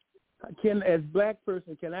first. As black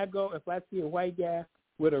person, can I go, if I see a white guy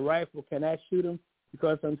with a rifle, can I shoot him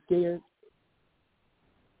because I'm scared?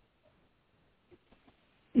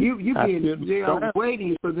 You be in jail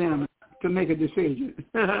waiting for them to make a decision.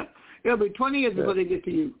 It'll be 20 years before they get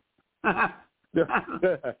to you.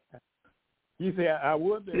 You say I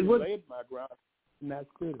would be laid my ground, not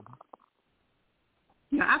scared.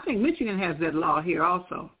 Yeah, I think Michigan has that law here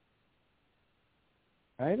also.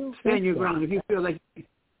 I don't stand your ground if you feel like.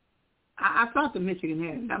 I thought the Michigan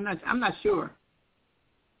had it. I'm not sure.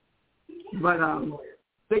 But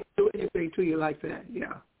they do anything to you like that,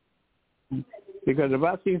 yeah. Because if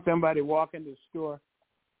I see somebody walk in the store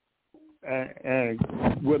and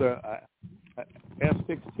with a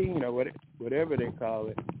F-16 or whatever they call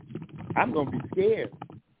it, I'm going to be scared.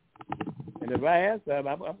 And if I ask them,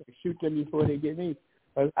 I'm going to shoot them before they get me.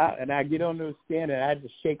 And I get on the stand and I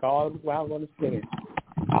just shake all while I'm on the stand.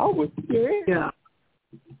 I was scared. Yeah.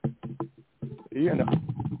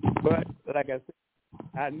 But like I said,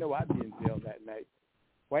 I know I'd be in jail that night.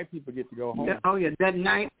 white people get to go home. Oh yeah, that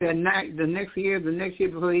night, the next year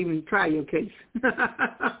before they even try your case.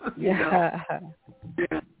 Yeah.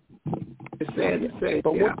 Yeah. It's sad.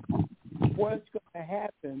 But yeah. What's going to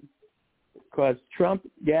happen? Because Trump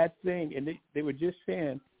got thing, and they were just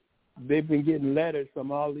saying they've been getting letters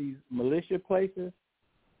from all these militia places,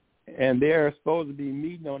 and they're supposed to be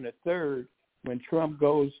meeting on the 3rd when Trump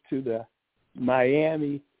goes to the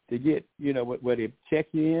Miami to get, where they check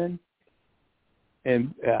you in.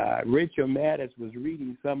 And Rachel Maddox was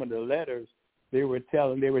reading some of the letters they were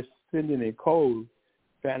sending in code,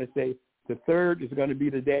 trying to say the 3rd is going to be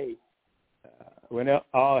the day when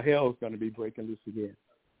all hell is going to be breaking loose again.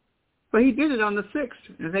 But he did it on the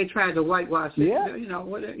 6th, and they tried to whitewash it. Yeah.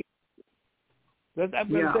 That's I'm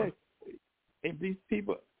going to say, if these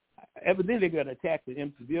people, evidently they're going to attack the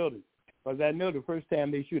empty building. Because I know the first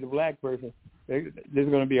time they shoot a black person, there's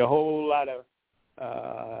going to be a whole lot of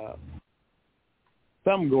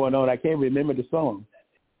something going on. I can't remember the song.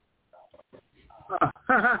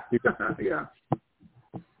 Yeah.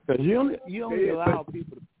 Because you only allow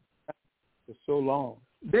people to for so long.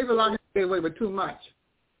 They've allowed him to get away with too much.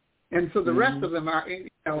 And so the rest of them are,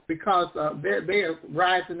 because they're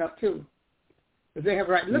rising up too. They have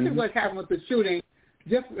right. Look at what happened with the shooting.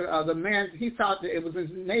 Just the man, he thought that it was his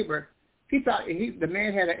neighbor. He thought the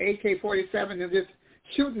man had an AK-47 and just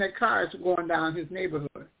shooting at cars going down his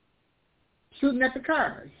neighborhood. Shooting at the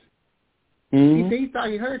cars. He thought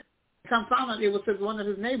he heard. Come found out it was one of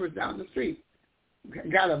his neighbors down the street.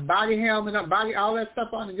 Got a body helmet, all that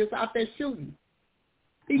stuff on, and just out there shooting.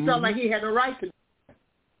 He felt like he had a right to.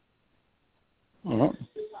 Well,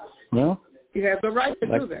 he has the right to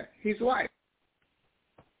do that. He's white.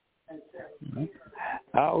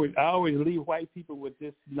 I always leave white people with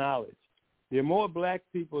this knowledge. There are more black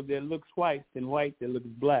people that looks white than white that looks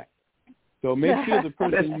black. So make sure the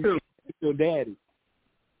person you is your daddy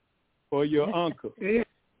or your uncle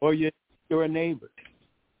or your neighbor.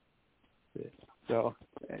 So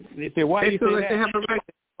they say, why do you say that?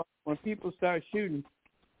 When people start shooting,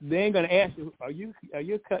 they ain't gonna ask you, are you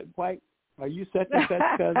cut white? Are you such and such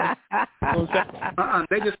cousin?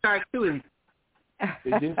 They just start shooting.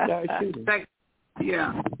 They just start shooting.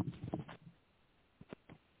 Yeah.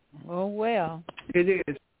 Oh well. It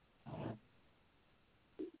is.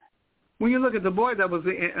 When you look at the boy that was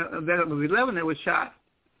 11 that was shot,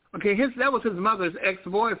 okay, that was his mother's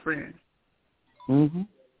ex-boyfriend.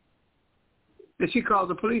 That she called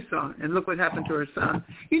the police on, and look what happened to her son.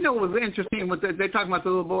 You know what was interesting? They talking about the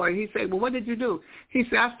little boy. He said, well, what did you do? He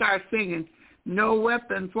said, I started singing, no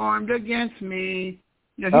weapon formed against me.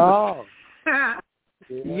 Yeah.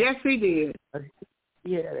 Yes, he did.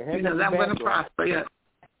 Yeah, that wasn't prosper. Yes.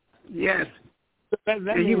 Yes.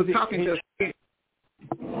 And he was talking to us.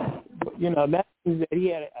 That means that he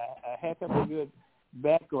had a heck of a good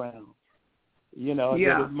background. That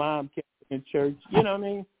his mom kept in church. You know what I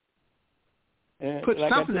mean? And put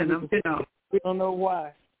something in them. We don't know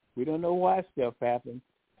why. We don't know why stuff happens.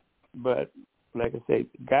 But like I say,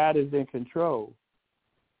 God is in control.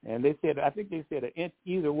 And they said, I think they said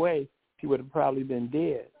either way, he would have probably been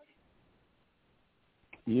dead.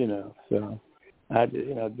 So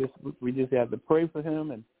we just have to pray for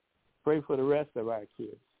him and pray for the rest of our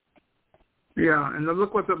kids. Yeah, and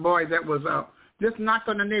look what the boy that was just knocked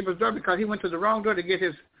on the neighbor's door because he went to the wrong door to get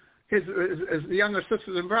his younger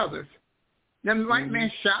sisters and brothers. Then the white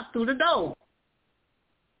man shot through the door.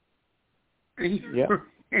 And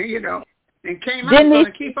and came out and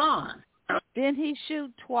to keep on. Didn't he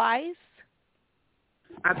shoot twice?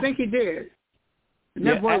 I think he did. And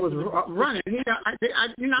that boy was running.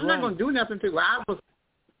 I'm not going to do nothing to him.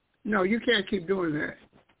 No, you can't keep doing that.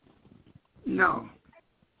 No.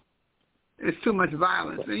 It's too much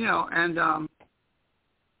violence, and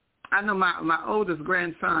I know my oldest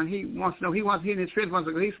grandson, he wants to know, he and his friends wants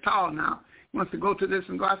to go, he's tall now. He wants to go to this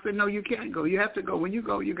and go. I said, no, you can't go. You have to go. When you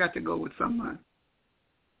go, you got to go with someone.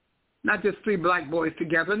 Not just three black boys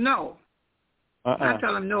together. No. I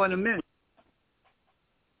tell him no in a minute.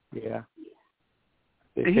 Yeah.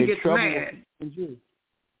 And he gets mad.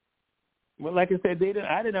 Well, like I said,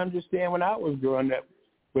 I didn't understand when I was growing up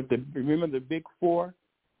remember the big four?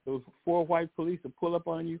 Those 4 white police to pull up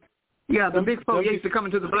on you? Yeah, the big four used to come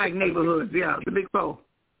into the black neighborhoods. Yeah, the big four.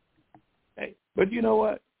 Hey, but you know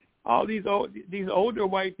what? All these older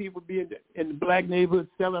white people be in the black neighborhoods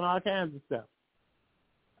selling all kinds of stuff.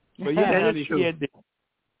 But you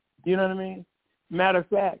know what I mean? Matter of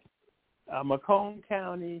fact, Macomb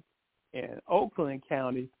County and Oakland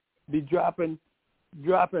County be dropping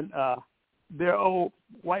their old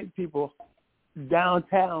white people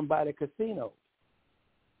downtown by the casino.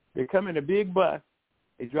 They come in a big bus,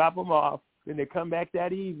 they drop them off, Then they come back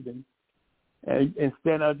that evening and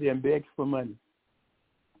stand out there and beg for money.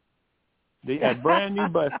 They got brand new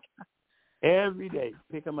buses every day.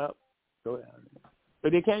 Pick them up, go down there.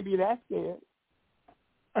 But they can't be that scared.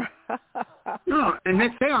 No, and they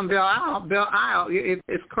say on Belle Isle,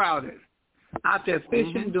 it's crowded. Out there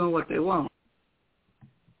fishing, doing what they want.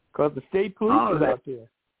 Because the state police is out there.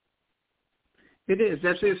 It is.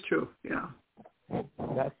 That is true. Yeah.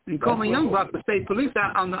 And Coleman Young brought the state police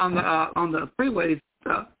out on the freeways.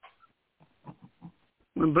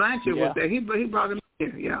 When Blanchard was there, he brought them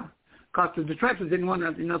here. Yeah. Because the detractors didn't want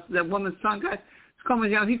to, that woman's son guy.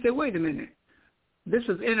 Coleman Young. He said, "Wait a minute. This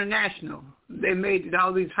is international. They made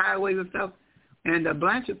all these highways and stuff." And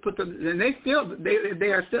Blanchard put them, and they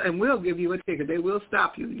are still, and will give you a ticket. They will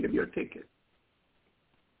stop you and give you a ticket.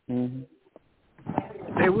 Mm-hmm.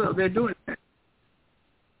 They will. They're doing that.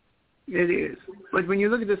 It is. But when you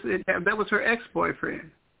look at this, that was her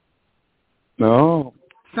ex-boyfriend. No.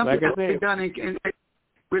 Something like that's done in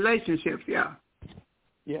relationships, yeah.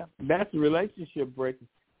 Yeah, that's a relationship breaker.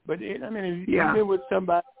 But, if you've been with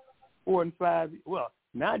somebody 4 and 5, well,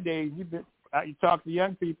 nowadays, you talk to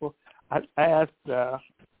young people. I asked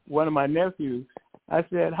one of my nephews, I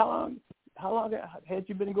said, how long had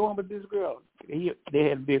you been going with this girl? They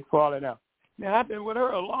had a big falling out. Now, I've been with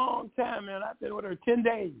her a long time, man. I've been with her 10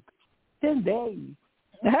 days. 10 days.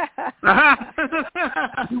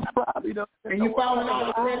 You probably don't. And you falling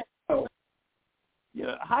out already?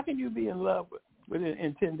 How can you be in love with it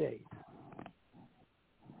in 10 days?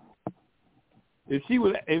 If he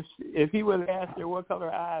would have asked her what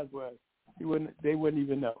color her eyes was, they wouldn't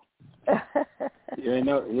even know. You ain't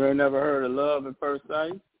never heard of love at first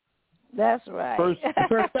sight? That's right. First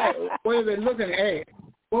sight. What were they looking at?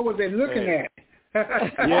 What were they looking at?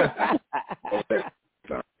 Yeah.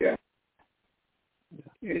 Yeah.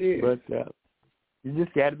 It is. But you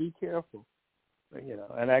just got to be careful,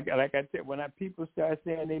 And like I said, when people start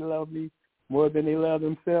saying they love me more than they love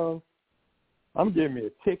themselves, I'm getting me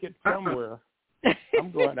a ticket somewhere.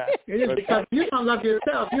 I'm going out. It is because you don't love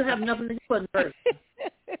yourself. You have nothing to give for the person.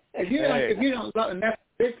 If you don't love, and that's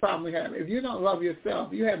the big problem we have. If you don't love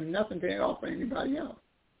yourself, you have nothing to offer anybody else.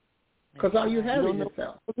 Because all you have is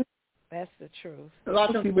yourself. That's the truth. A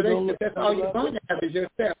lot of times, that's all you're going to have is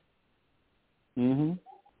yourself. Mhm.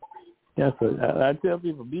 Yes, I tell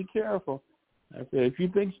people, be careful. I said, if you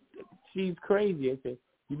think she's crazy, I said,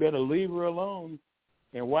 you better leave her alone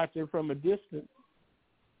and watch her from a distance.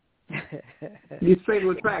 These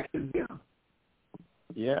fatal attractions,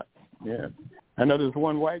 Yeah. I know there's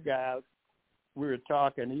one white guy, we were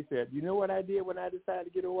talking, he said, you know what I did when I decided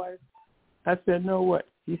to get a wife? I said, no, what?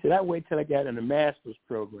 He said, I wait till I got in a master's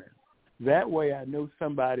program. That way I knew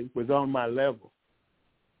somebody was on my level.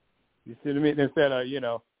 You see what I mean? Instead of,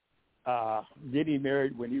 getting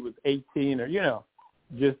married when he was 18 or,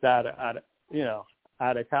 just out of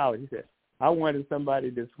college. He said, I wanted somebody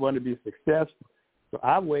that's going to be successful. So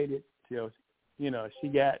I waited till,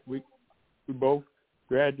 we both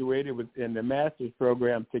graduated in the master's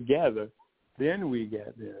program together. Then we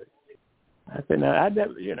got married. I said, no, I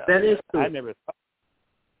never, that is true. I never thought,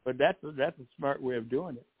 but that's a smart way of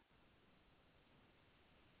doing it.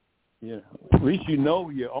 At least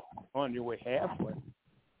you're on your way halfway.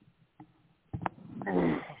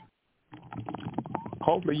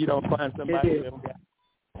 Hopefully you don't find somebody that don't got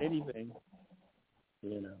anything,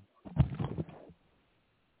 It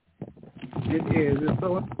is. It's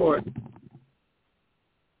so important.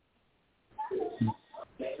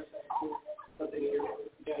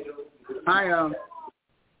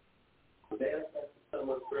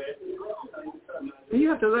 You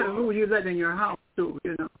have to let who you let in your house too,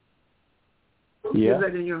 Yeah. You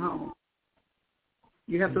let in your home.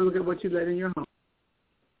 You have to look at what you let in your home.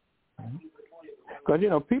 Because,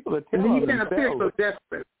 people are telling themselves. And you can't appear so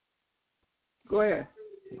desperate. Go ahead.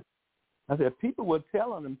 I said, people were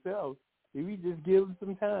telling themselves, if we just give them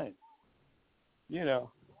some time,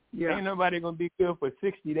 ain't nobody going to be good for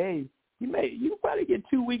 60 days. You can probably get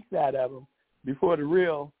 2 weeks out of them before the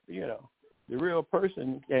real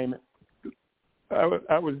person came.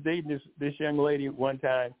 I was dating this young lady one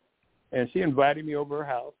time, and she invited me over her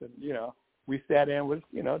house, and, we sat in, was,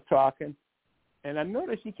 talking. And I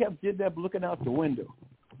noticed she kept getting up looking out the window.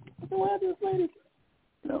 I said, why this lady?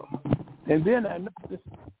 And then I noticed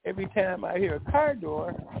every time I hear a car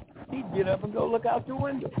door, he'd get up and go look out the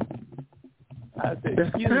window. I said,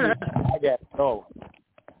 excuse me, I got to go.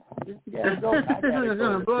 You got to go. I got to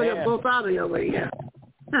go. Blow your both out of your way,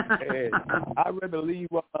 And I'd rather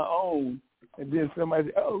leave on my own, and then somebody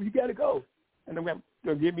say, oh, you got to go. And they're going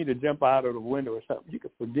to get me to jump out of the window or something. You can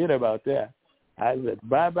forget about that. I said,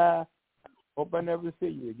 bye-bye. Hope I never see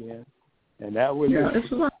you again. And that was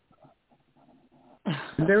it's a lot.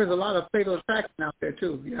 There is a lot of fatal attraction out there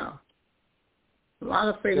too. Yeah, a lot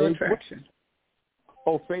of fatal attraction.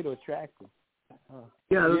 Oh, fatal attraction.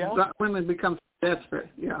 Women become desperate.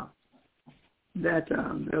 Yeah, that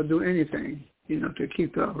they'll do anything, to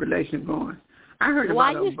keep the relation going. I heard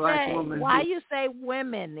about a black woman. Why you say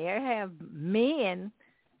women? There have men.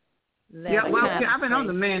 I've been on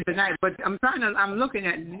the men tonight, but I'm looking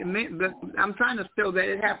at men, but I'm trying to show that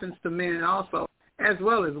it happens to men also, as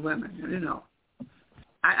well as women.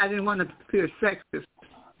 I didn't want to appear sexist.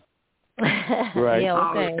 Right. Yeah,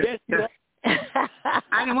 okay.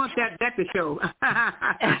 I didn't want that to show.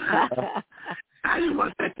 I didn't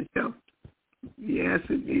want that to show. Yes,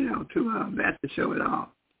 that to show it all.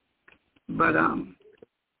 But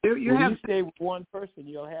you stay with one person,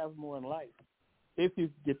 you'll have more in life if you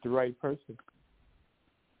get the right person.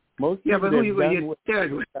 Most people but who you going to get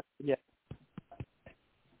shared with? Yeah.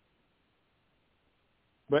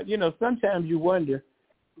 But sometimes you wonder,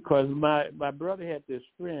 because my brother had this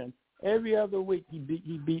friend. Every other week he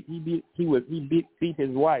beat his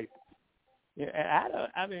wife.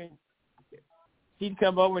 He'd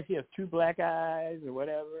come over, he has 2 black eyes or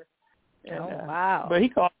whatever. And, wow! But he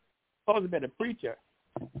supposed to be a preacher.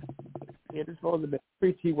 He was supposed to be a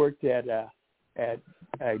preacher. He worked at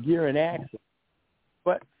Gear and Action.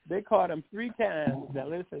 But they caught him 3 times. Now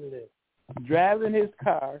listen to this: driving his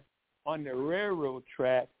car on the railroad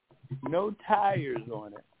track, no tires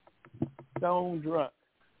on it, stone drunk.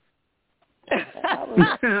 Now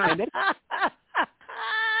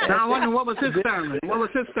I wonder what was his sermon.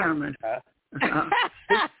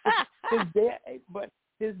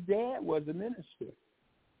 His dad was a minister.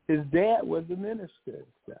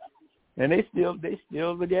 And they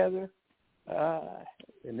still together.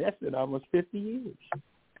 And that's been almost 50 years.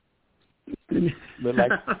 But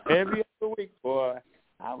like every other week, boy,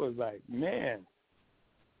 I was like, man,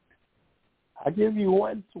 I give you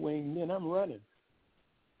one swing, then I'm running.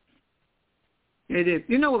 It is.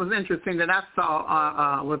 You know what was interesting that I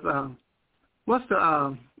saw was what's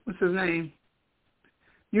his name?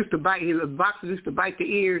 Used to bite. The boxer used to bite the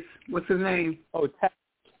ears. What's his name? Oh,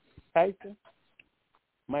 Tyson.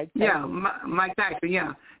 Mike Tyson. Yeah, Mike Tyson.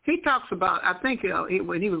 Yeah, he talks about. I think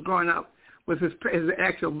when he was growing up with his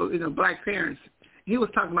actual black parents, he was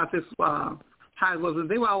talking about this. How it was.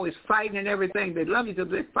 They were always fighting and everything. They loved each other.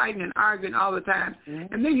 They fighting and arguing all the time.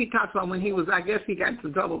 Mm-hmm. And then he talks about when he was. I guess he got into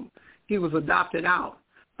trouble. He was adopted out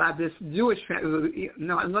by this Jewish family.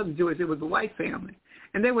 No, it wasn't Jewish. It was a white family.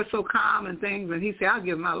 And they were so calm and things. And he said, I'll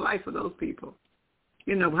give my life for those people.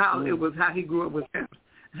 How it was, how he grew up with them.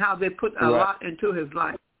 How they put a lot into his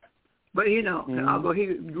life. But, although he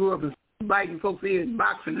grew up biting folks' ears and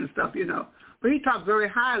boxing and stuff, But he talked very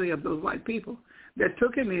highly of those white people that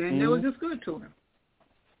took him in and they were just good to him.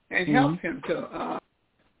 And helped him to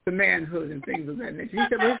manhood and things of that nature. He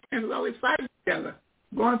said, his parents was always fighting together.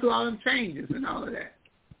 Going through all them changes and all of that.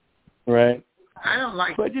 Right. I don't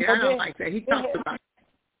like that. I don't like that. He talks about it.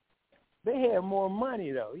 They have more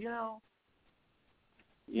money, though, we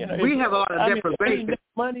have a lot of deprivation.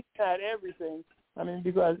 Money's not everything.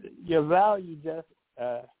 Because your value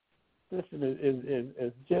system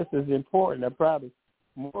is just as important, or probably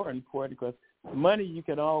more important, because money you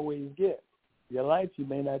can always get. Your life you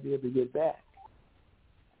may not be able to get back.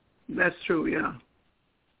 That's true, yeah.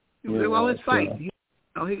 They were always fighting.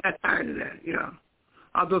 He got tired of that,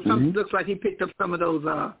 Although looks like he picked up some of those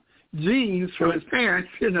genes from his parents,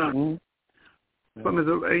 from his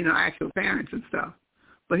actual parents and stuff.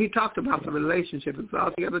 But he talked about the relationship. It's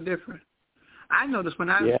altogether different. I noticed when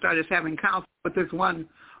I started having counsel with this one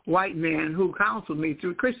white man who counseled me,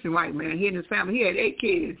 through Christian white man, he and his family, he had 8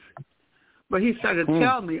 kids. But he started to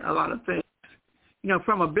tell me a lot of things,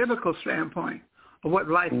 from a biblical standpoint of what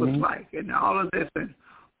life was like and all of this. And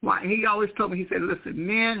why he always told me, he said, listen,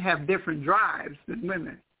 men have different drives than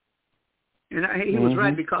women. And he was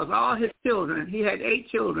right, because all his children, he had 8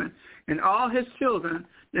 children, and all his children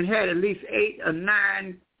then had at least 8 or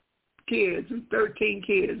 9 kids and 13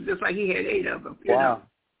 kids, just like he had 8 of them. You know?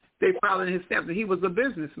 They followed his steps. He was a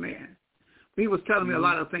businessman. He was telling me a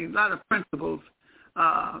lot of things, a lot of principles,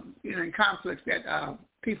 and conflicts that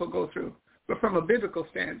people go through. But from a biblical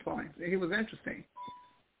standpoint, he was interesting.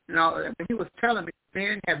 And all of that. But he was telling me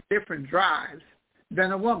men have different drives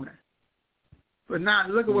than a woman. But now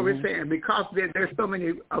look at what we're saying. Because there's so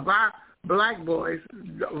many of our black boys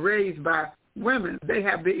raised by women, they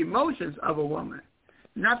have the emotions of a woman.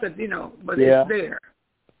 Not that, but it's there.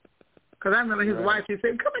 Because I remember his wife, she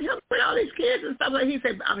said, come and help me with all these kids and stuff. Like he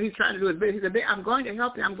said, he's trying to do his business. He said, I'm going to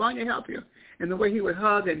help you. I'm going to help you. And the way he would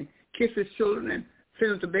hug and kiss his children and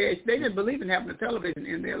send them to bed, they didn't believe in having a television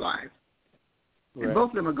in their life. Right. And both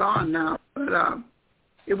of them are gone now. But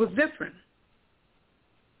it was different.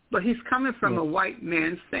 But he's coming from a white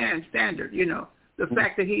man's standard, you know. The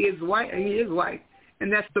fact that he is white,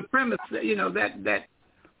 and that supremacy, you know, that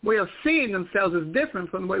way of seeing themselves is different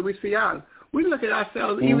from the way we see ours. We look at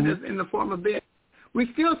ourselves even as in the form of being,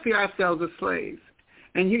 we still see ourselves as slaves,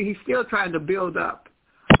 and he's still trying to build up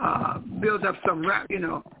some rap, you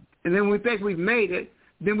know. And then when we think we've made it,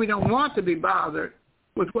 then we don't want to be bothered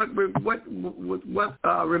with what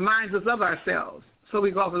reminds us of ourselves. So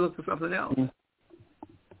we go off and look for something else.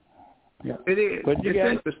 Yeah. It is. But it's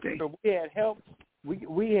interesting. We had help.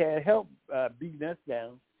 We had help beating us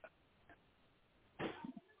down.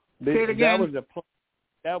 Say it again.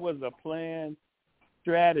 That was a planned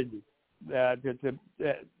strategy to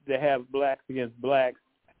have blacks against blacks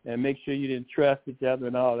and make sure you didn't trust each other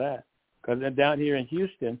and all that. Because down here in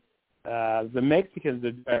Houston, the Mexicans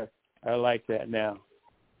are like that now.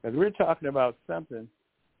 Because we're talking about something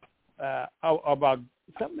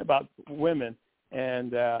about women,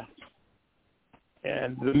 and the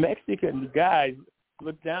Mexican guys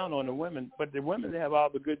look down on the women, but the women have all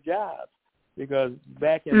the good jobs. Because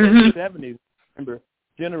back in the 70s, remember,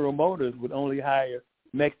 General Motors would only hire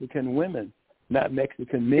Mexican women, not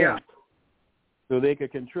Mexican men. Yeah. So they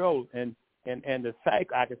could control, and the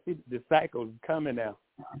cycle, I could see the cycle coming now.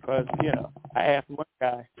 Because, you know, I asked one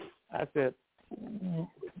guy, I said,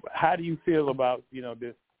 how do you feel about, you know,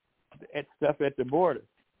 this stuff at the border?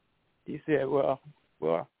 He said, well,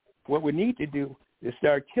 what we need to do is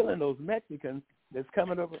start killing those Mexicans that's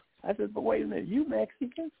coming over. I said, but wait a minute, you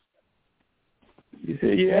Mexicans? He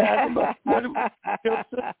said, yeah.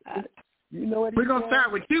 You know what? We're going to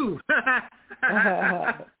start with you.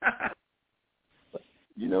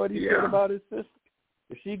 You know what he said about his sister?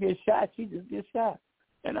 If she gets shot, she just gets shot.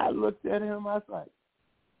 And I looked at him, I was like,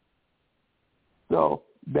 so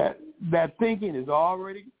that thinking is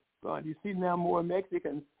already gone. You see now more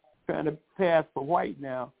Mexicans trying to pass for white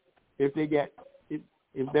now if they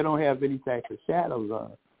don't have any type of shadows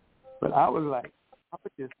on. But I was like,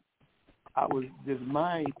 I was just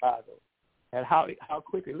mind boggled at how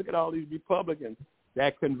quickly. Look at all these Republicans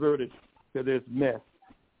that converted to this mess.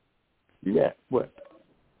 You got what?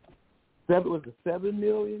 7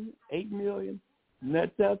 million, 8 million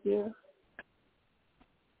nuts out there?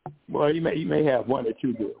 Well, you may have one or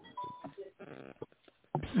two good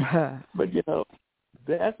ones. But, you know,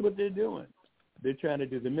 that's what they're doing. They're trying to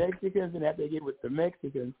do the Mexicans, and after they get with the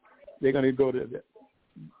Mexicans, they're going to go to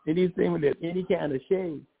anything with any kind of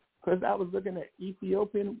shade. Because I was looking at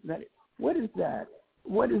Ethiopian. What is that?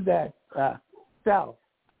 What is that? South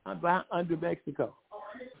under Mexico.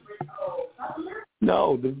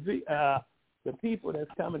 No, the people that's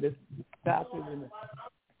coming, the doctors and the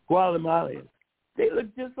Guatemalans, they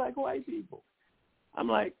look just like white people. I'm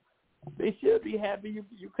like, they should be happy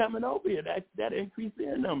you coming over here. That increased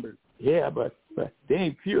their numbers. Yeah, but they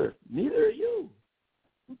ain't pure. Neither are you.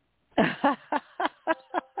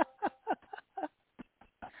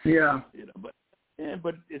 Yeah. You know,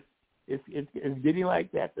 but it's getting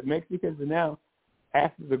like that. The Mexicans are now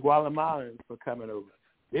asking the Guatemalans for coming over.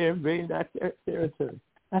 They're invading that territory.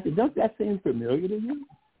 I said, don't that seem familiar to you?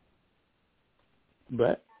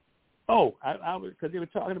 But, I was, because they were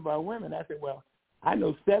talking about women. I said, well, I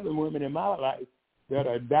know 7 women in my life that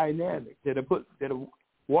are dynamic, that'll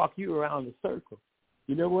walk you around the circle.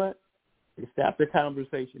 You know what? They stopped the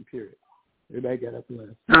conversation, period. Everybody got up and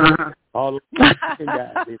left. All the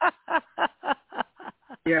guys.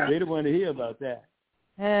 They didn't want to hear about that.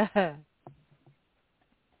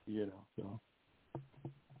 You know, so.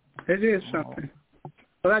 It is something.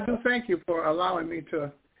 But I do thank you for allowing me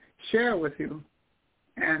to share with you.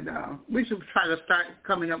 And we should try to start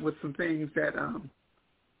coming up with some things that,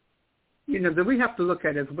 you know, that we have to look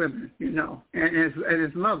at as women, you know, and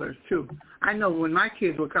as mothers, too. I know when my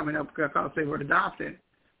kids were coming up because they were adopted,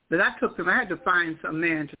 that I took them, I had to find some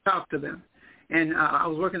man to talk to them. And I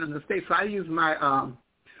was working in the States, so I used my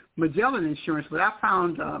Magellan insurance, but I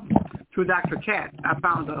found, through Dr. Katz, I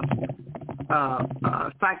found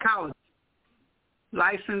a psychologist,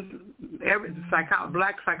 licensed,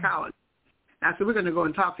 black psychologist. I said, we're going to go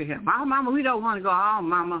and talk to him. Oh, Mama, we don't want to go. Oh,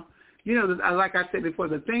 Mama. You know, like I said before,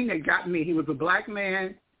 the thing that got me, he was a black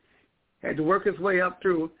man, had to work his way up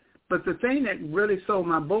through. But the thing that really sold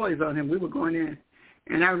my boys on him, we were going in,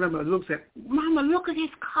 and I remember Luke said, Mama, look at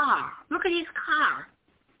his car. Look at his car.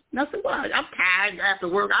 And I said, well, I'm tired after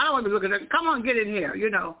work. I don't want to be looking at it. Come on, get in here,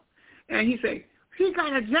 you know. And he said, he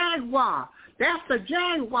got a Jaguar. That's a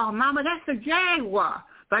Jaguar, Mama. That's a Jaguar.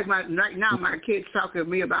 Like right now, my kids talking to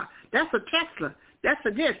me about, that's a Tesla. That's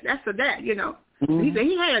a this. That's a that, you know. Mm-hmm. He said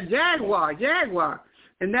he had a Jaguar.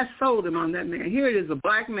 And that sold him on that man. Here it is, a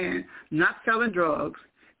black man, not selling drugs,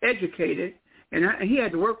 educated, and he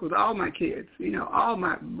had to work with all my kids, all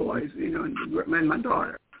my boys, and my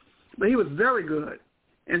daughter. But he was very good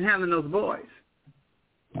in handling those boys.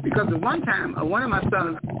 Because at one time, one of my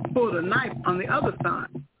sons pulled a knife on the other son.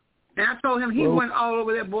 And I told him he went all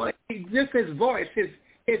over that boy. Just his voice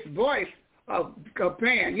of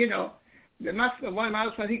man, one of my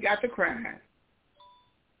other sons, he got to crying.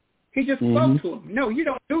 He just spoke to him. No, you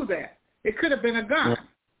don't do that. It could have been a gun.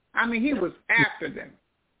 I mean, he was after them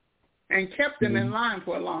and kept them in line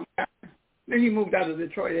for a long time. Then he moved out of the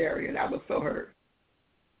Detroit area, and I was so hurt.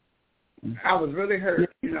 I was really hurt,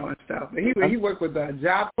 and stuff. But he worked with the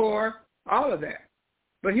Job Corps, all of that.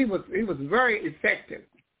 But he was very effective,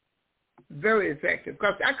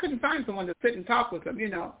 because I couldn't find someone to sit and talk with him,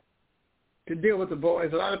 to deal with the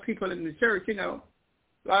boys. A lot of people in the church, a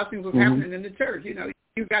lot of things was happening in the church.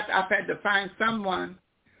 I've had to find someone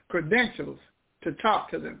credentials to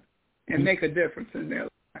talk to them and make a difference in their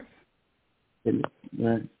lives.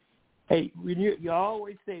 Right. Hey, you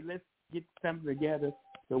always say, let's get something together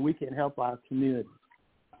so we can help our community.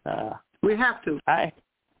 We have to. I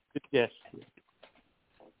suggest it.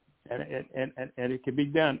 And it can be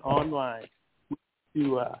done online.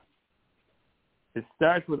 It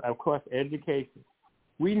starts with, of course, education.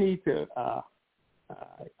 We need to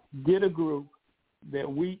get a group that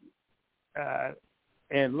we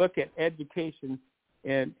and look at education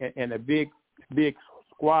in a big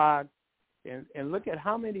squad, and look at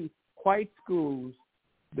how many white schools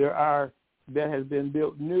there are that has been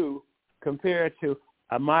built new compared to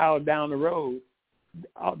a mile down the road.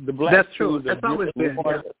 The black That's schools true. That's always been.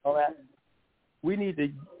 Yeah. We need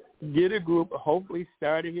to get a group, hopefully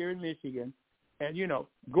started here in Michigan, and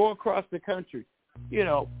go across the country. Get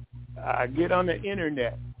on the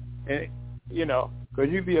internet, and because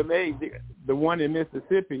you'd be amazed. The one in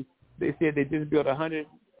Mississippi, they said they just built $100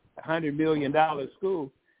 million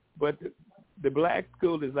school, but the black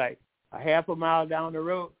school is like a half a mile down the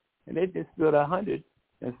road, and they just built $107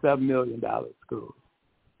 million school.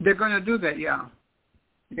 They're going to do that, yeah.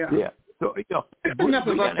 Yeah. So we can do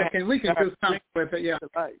something with it, yeah.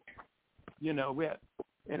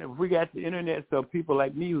 And if we got the internet, so people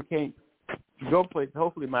like me who can't go places,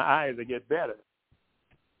 hopefully my eyes will get better.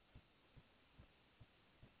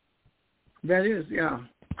 That is, yeah.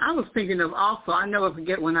 I was thinking of also, I never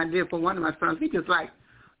forget when I did for one of my sons. He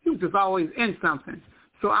was just always in something.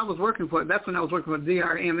 So I was working for it. That's when I was working for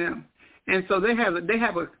DRMM. And so they have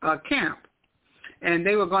a camp. And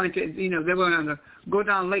they were going to go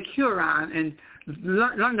down Lake Huron and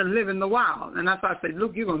learn to live in the wild. And I said,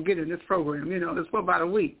 Luke, you're going to get in this program. It's for about a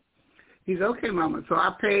week. He said, okay, Mama. So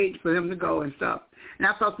I paid for him to go and stuff. And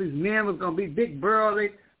I thought these men was going to be big,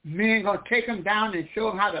 burly men, going to take him down and show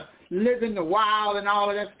him how to live in the wild and all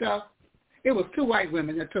of that stuff. It was 2 white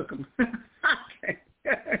women that took him.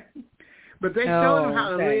 But they showed him how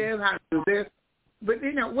to live, how to do this. But,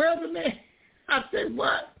 where's the man? I said,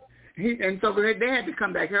 what? And so they had to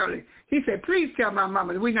come back early. He said, please tell my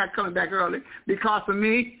mama that we're not coming back early because of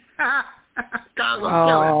me.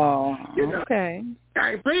 Okay.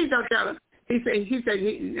 Please don't tell her. He said,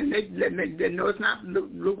 and they know it's not,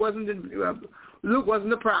 Luke wasn't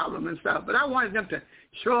the problem and stuff. But I wanted them to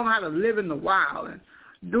show them how to live in the wild and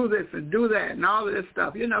do this and do that and all of this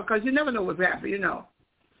stuff, because you never know what's happening,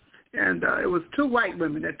 And it was 2 white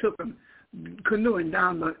women that took them canoeing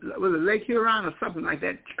down was it Lake Huron or something like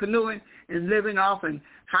that, canoeing and living off and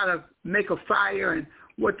how to make a fire and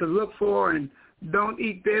what to look for and don't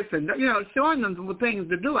eat this and, showing them some things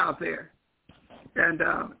to do out there. And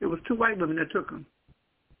it was 2 white women that took them.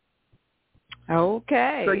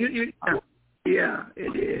 Okay. So yeah,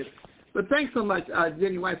 it is. But thanks so much,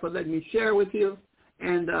 Jenny White, for letting me share with you.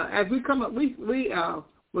 And as we come up, we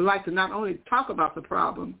would like to not only talk about the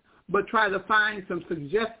problem, but try to find some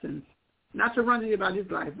suggestions, not to run anybody's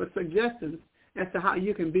life, but suggestions as to how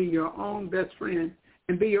you can be your own best friend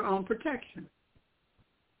and be your own protection.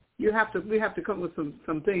 We have to come up with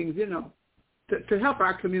some things, to help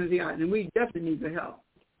our community out, and we definitely need the help.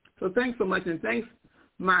 So thanks so much, and thanks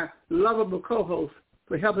my lovable co-host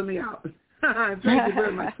for helping me out. Thank you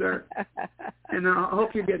very much, sir. And I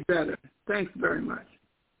hope you get better. Thanks very much.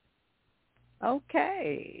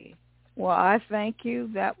 Okay. Well, I thank you.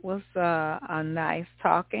 That was a nice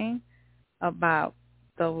talking about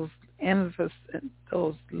those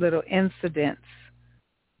little incidents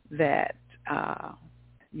that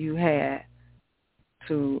you had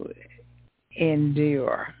to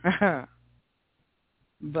endure.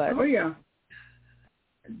 But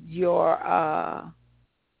your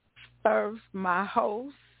my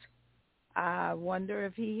host I wonder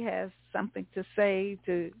if he has something to say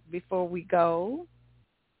before we go.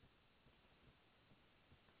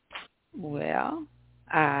 Well,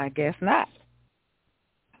 I guess not.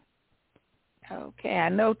 Okay, I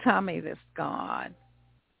know Tommy is gone.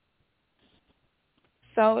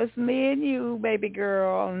 So it's me and you, baby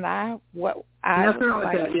girl, and Nothing wrong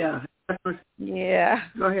with that, yeah. Yeah.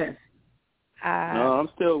 Go ahead. No, I'm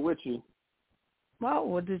still with you. Well,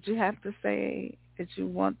 what did you have to say? Did you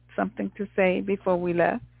want something to say before we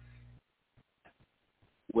left?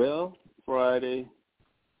 Well, Friday,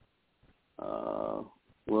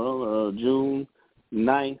 June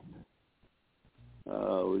 9th,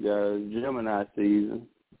 we got a Gemini season,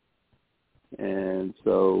 and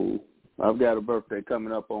so I've got a birthday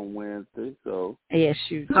coming up on Wednesday, so. Yes,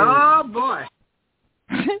 you do. Oh, boy.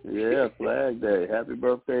 Yeah, Flag Day. Happy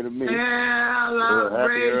birthday to me.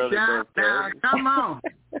 Celebration. Come on.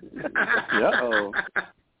 Uh-oh.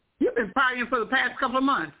 You've been partying for the past couple of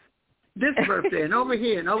months. This birthday and over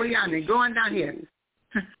here and over yonder and going down here.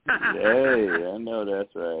 Hey, I know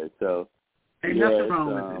that's right. So, ain't nothing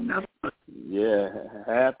wrong with it. Nothing. Yeah,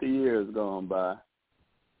 half the year has gone by.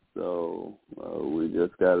 So we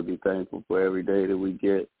just got to be thankful for every day that we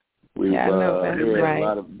get. We've I know that's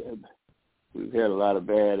right. We've had a lot of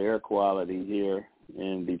bad air quality here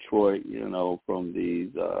in Detroit, from these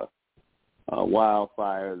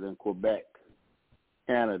wildfires in Quebec,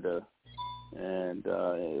 Canada, and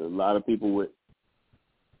a lot of people with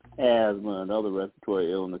asthma and other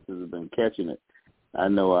respiratory illnesses have been catching it. I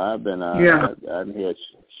know I've been I had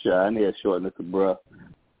shortness of breath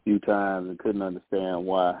a few times and couldn't understand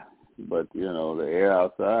why, but the air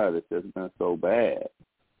outside has just been so bad.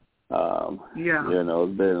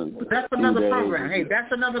 It's been. But that's another program. Hey, that's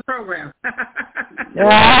another program.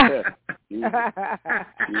 Few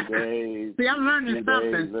days. See, I'm learning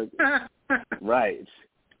something. Right.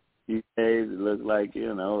 Few days it looks like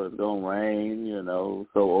it's gonna rain.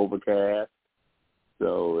 So overcast.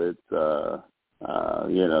 So it's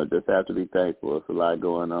just have to be thankful. It's a lot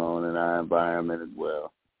going on in our environment as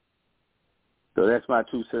well. So that's my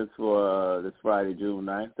 2 cents for this Friday, June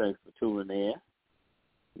 9th. Thanks for tuning in.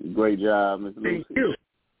 Great job, Ms. Lucy. Thank you.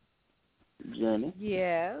 Jenny?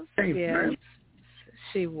 Yes, Thanks, yes,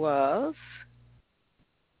 she was.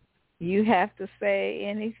 You have to say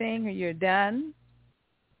anything or you're done?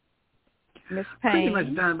 Miss Payne? Pretty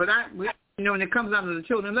much done, but when it comes down to the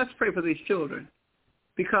children, let's pray for these children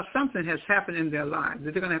because something has happened in their lives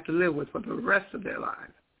that they're going to have to live with for the rest of their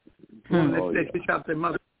lives. They shot their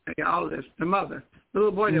mother, all this, the mother, the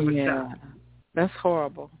little boy that was shot. That's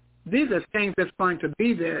horrible. These are things that's going to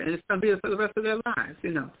be there, and it's going to be there for the rest of their lives,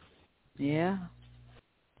 Yeah.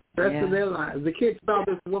 The rest of their lives. The kids saw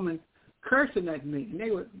this woman cursing at me, and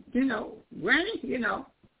they were, Granny,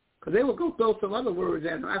 because they would go throw some other words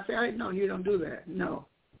at them. I said, no, you don't do that. No.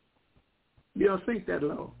 You don't think that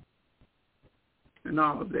low and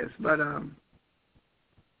all of this. But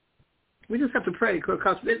we just have to pray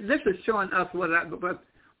because this is showing us what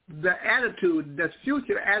the attitude, the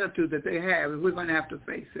future attitude that they have, we're going to have to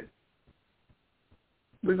face it.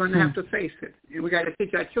 We're going to have to face it. And we got to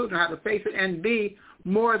teach our children how to face it and be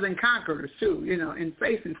more than conquerors, too, in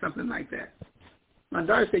facing something like that. My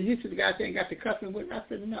daughter said, you two guys ain't got the cussing with me. I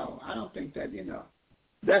said, no, I don't think that,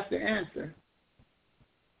 that's the answer.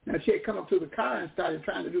 Now, if she had come up to the car and started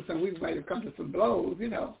trying to do something, we might have come to some blows,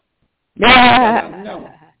 No.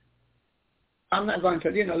 I'm not going to,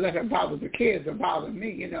 let her bother the kids or bother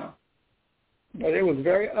me, But it was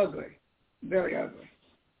very ugly, very ugly.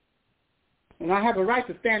 And I have a right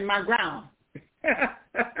to stand my ground.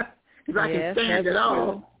 If I can stand at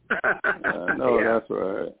all. No, that's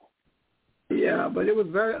right. Yeah, but it was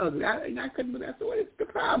very ugly. I couldn't, that's what it's the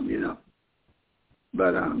problem,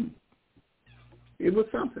 But it was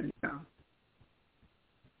something,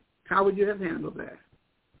 How would you have handled that?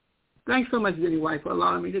 Thanks so much, Jenny White, for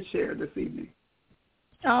allowing me to share this evening.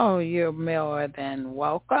 Oh, you're more than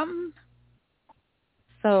welcome.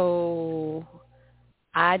 So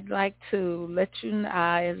I'd like to let you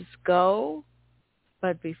guys go,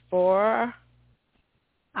 but before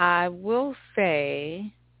I will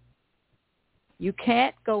say you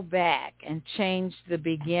can't go back and change the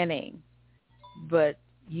beginning, but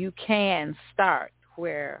you can start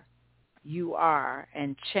where you are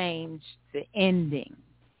and change the ending.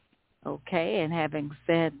 Okay, and having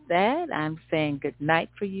said that, I'm saying good night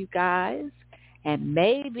for you guys, and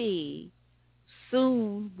maybe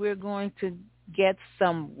soon we're going to get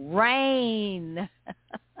some rain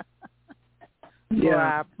for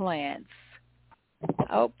our plants.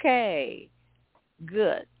 Okay,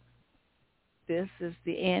 good. This is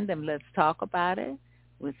the end of Let's Talk About It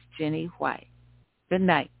with Jenny White. Good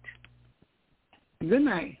night. Good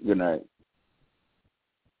night. Good night.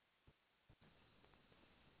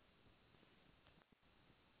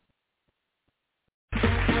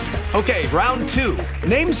 Okay, round 2.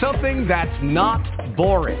 Name something that's not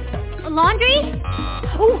boring. A laundry?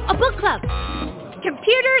 Ooh, a book club.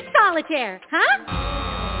 Computer solitaire, huh?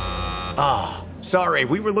 Ah, sorry,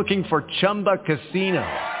 we were looking for Chumba Casino.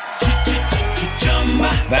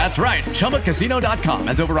 That's right, ChumbaCasino.com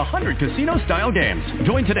has over 100 casino-style games.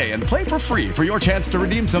 Join today and play for free for your chance to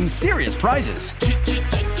redeem some serious prizes.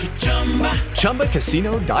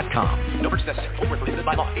 ChumbaCasino.com. No purchase necessary. Void where prohibited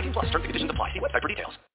by law. 18+. Terms and conditions apply. See website for details.